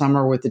to late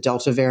summer with the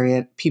Delta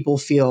variant. People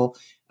feel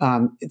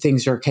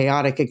things are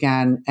chaotic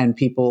again, and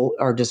people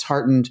are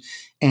disheartened.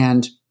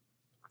 And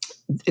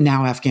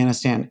now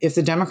Afghanistan. If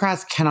the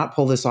Democrats cannot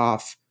pull this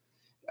off,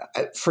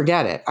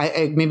 forget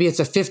it. Maybe it's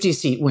a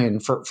 50-seat win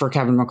for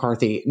Kevin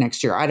McCarthy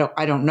next year. I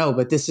don't know,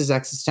 but this is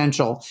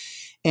existential,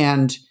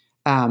 and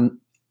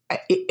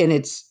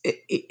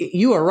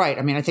you are right.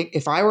 I mean, I think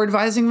if I were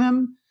advising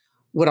them,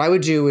 what I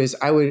would do is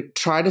I would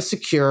try to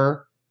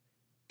secure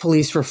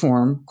police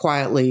reform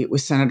quietly with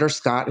Senator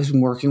Scott, who's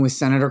been working with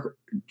Senator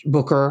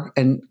Booker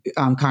and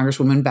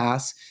Congresswoman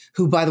Bass,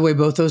 who, by the way,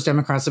 both those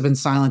Democrats have been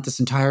silent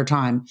this entire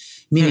time,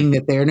 meaning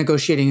that they're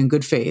negotiating in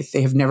good faith.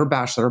 They have never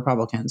bashed the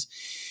Republicans.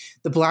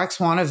 The black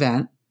swan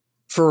event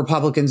for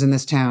Republicans in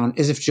this town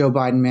is if Joe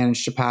Biden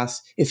managed to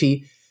pass, if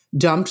he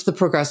dumped the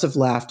progressive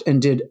left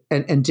and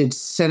did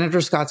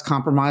Senator Scott's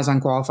compromise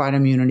on qualified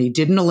immunity,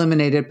 didn't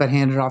eliminate it, but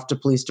handed it off to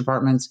police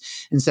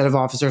departments instead of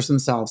officers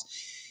themselves.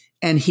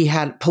 And he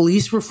had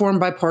police reform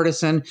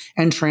bipartisan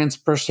and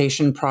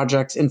transportation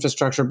projects,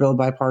 infrastructure bill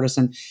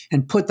bipartisan,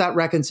 and put that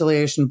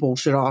reconciliation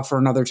bullshit off for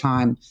another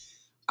time.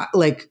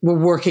 Like, we're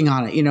working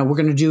on it. We're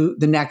going to do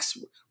the next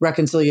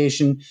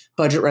reconciliation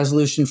budget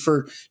resolution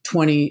for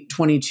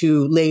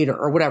 2022 later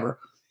or whatever.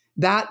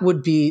 That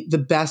would be the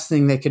best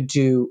thing they could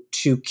do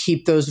to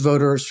keep those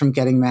voters from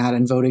getting mad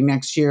and voting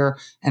next year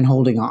and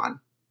holding on.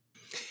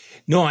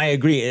 No, I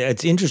agree.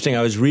 It's interesting.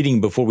 I was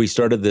reading before we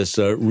started this,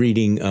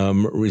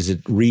 is it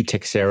Ree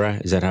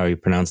Teixeira? Is that how you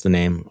pronounce the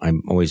name?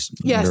 I'm always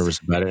nervous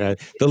about it.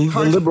 The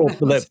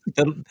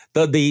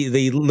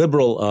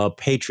liberal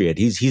patriot.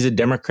 He's a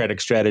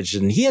Democratic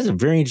strategist, and he has a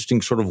very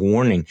interesting sort of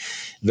warning.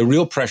 The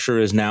real pressure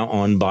is now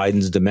on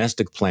Biden's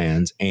domestic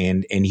plans,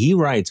 and he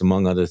writes,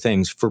 among other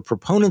things, for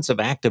proponents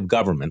of active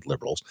government,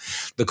 liberals,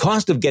 the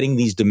cost of getting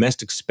these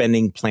domestic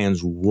spending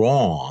plans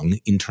wrong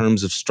in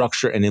terms of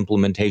structure and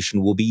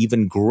implementation will be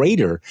even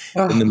greater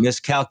than the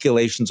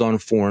miscalculations on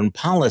foreign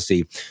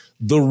policy.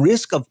 The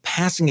risk of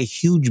passing a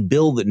huge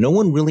bill that no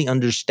one really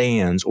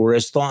understands or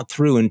has thought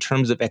through in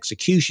terms of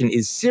execution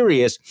is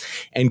serious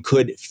and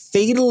could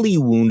fatally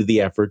wound the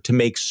effort to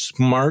make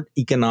smart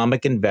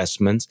economic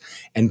investments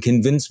and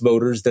convince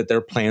voters that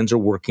their plans are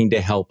working to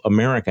help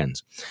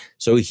Americans.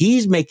 So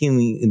he's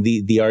making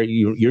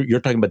you're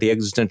talking about the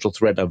existential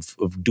threat of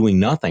doing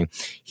nothing.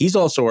 He's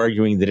also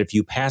arguing that if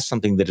you pass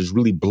something that is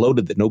really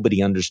bloated that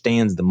nobody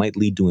understands that might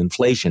lead to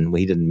inflation, well,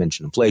 he didn't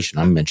mention inflation.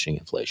 I'm mentioning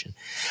inflation.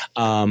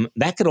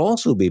 That could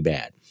also be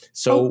bad.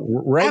 So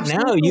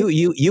absolutely. Now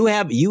you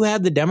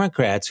have the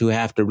Democrats who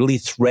have to really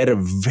thread a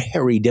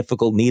very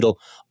difficult needle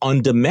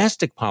on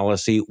domestic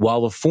policy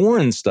while the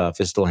foreign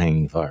stuff is still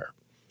hanging fire.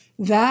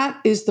 That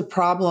is the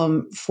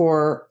problem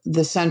for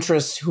the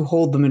centrists who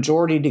hold the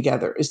majority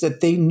together, is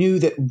that they knew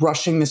that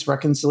rushing this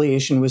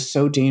reconciliation was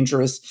so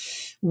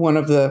dangerous.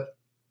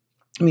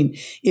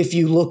 If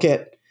you look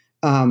at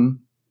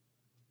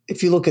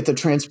the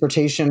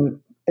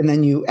transportation and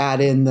then you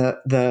add in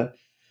the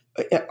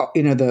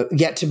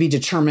yet to be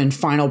determined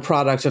final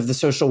product of the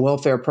social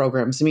welfare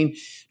programs. I mean,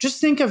 just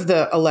think of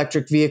the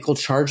electric vehicle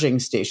charging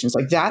stations.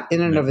 Like, that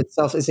in and of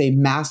itself is a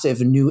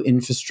massive new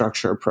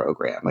infrastructure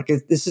program. Like,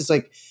 this is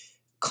like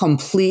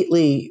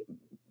completely,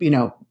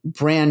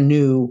 brand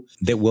new.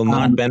 That will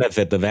not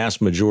benefit the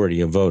vast majority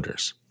of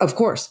voters. Of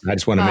course. I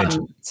just want to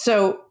mention.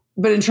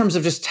 But in terms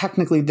of just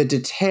technically the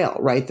detail,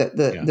 right?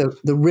 The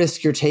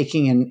risk you're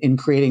taking in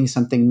creating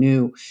something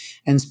new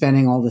and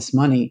spending all this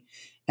money.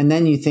 And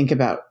then you think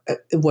about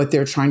what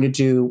they're trying to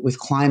do with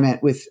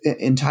climate, with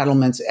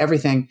entitlements,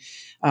 everything,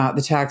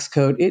 the tax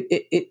code.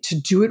 To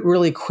do it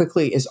really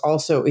quickly is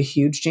also a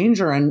huge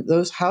danger. And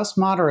those House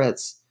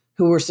moderates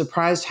who were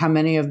surprised how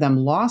many of them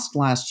lost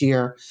last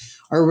year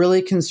are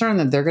really concerned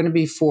that they're going to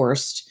be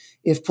forced,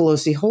 if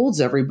Pelosi holds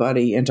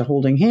everybody into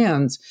holding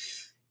hands,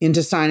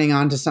 into signing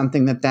on to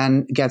something that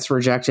then gets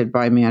rejected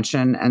by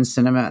Manchin and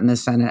Sinema in the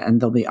Senate,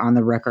 and they'll be on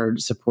the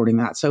record supporting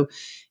that. So,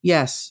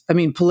 yes, I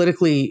mean,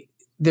 politically,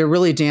 they're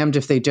really damned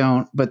if they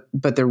don't, but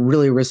they're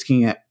really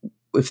risking it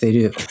if they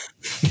do.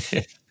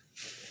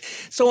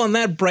 So on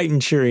that bright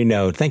and cheery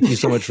note, thank you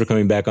so much for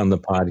coming back on the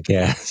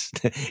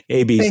podcast.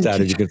 A.B.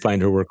 Stoddard, you can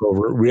find her work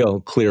over at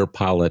Real Clear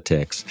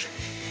Politics.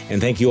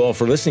 And thank you all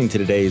for listening to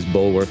today's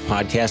Bulwark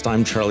podcast.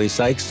 I'm Charlie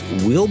Sykes.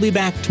 We'll be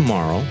back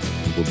tomorrow.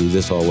 We'll do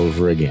this all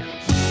over again.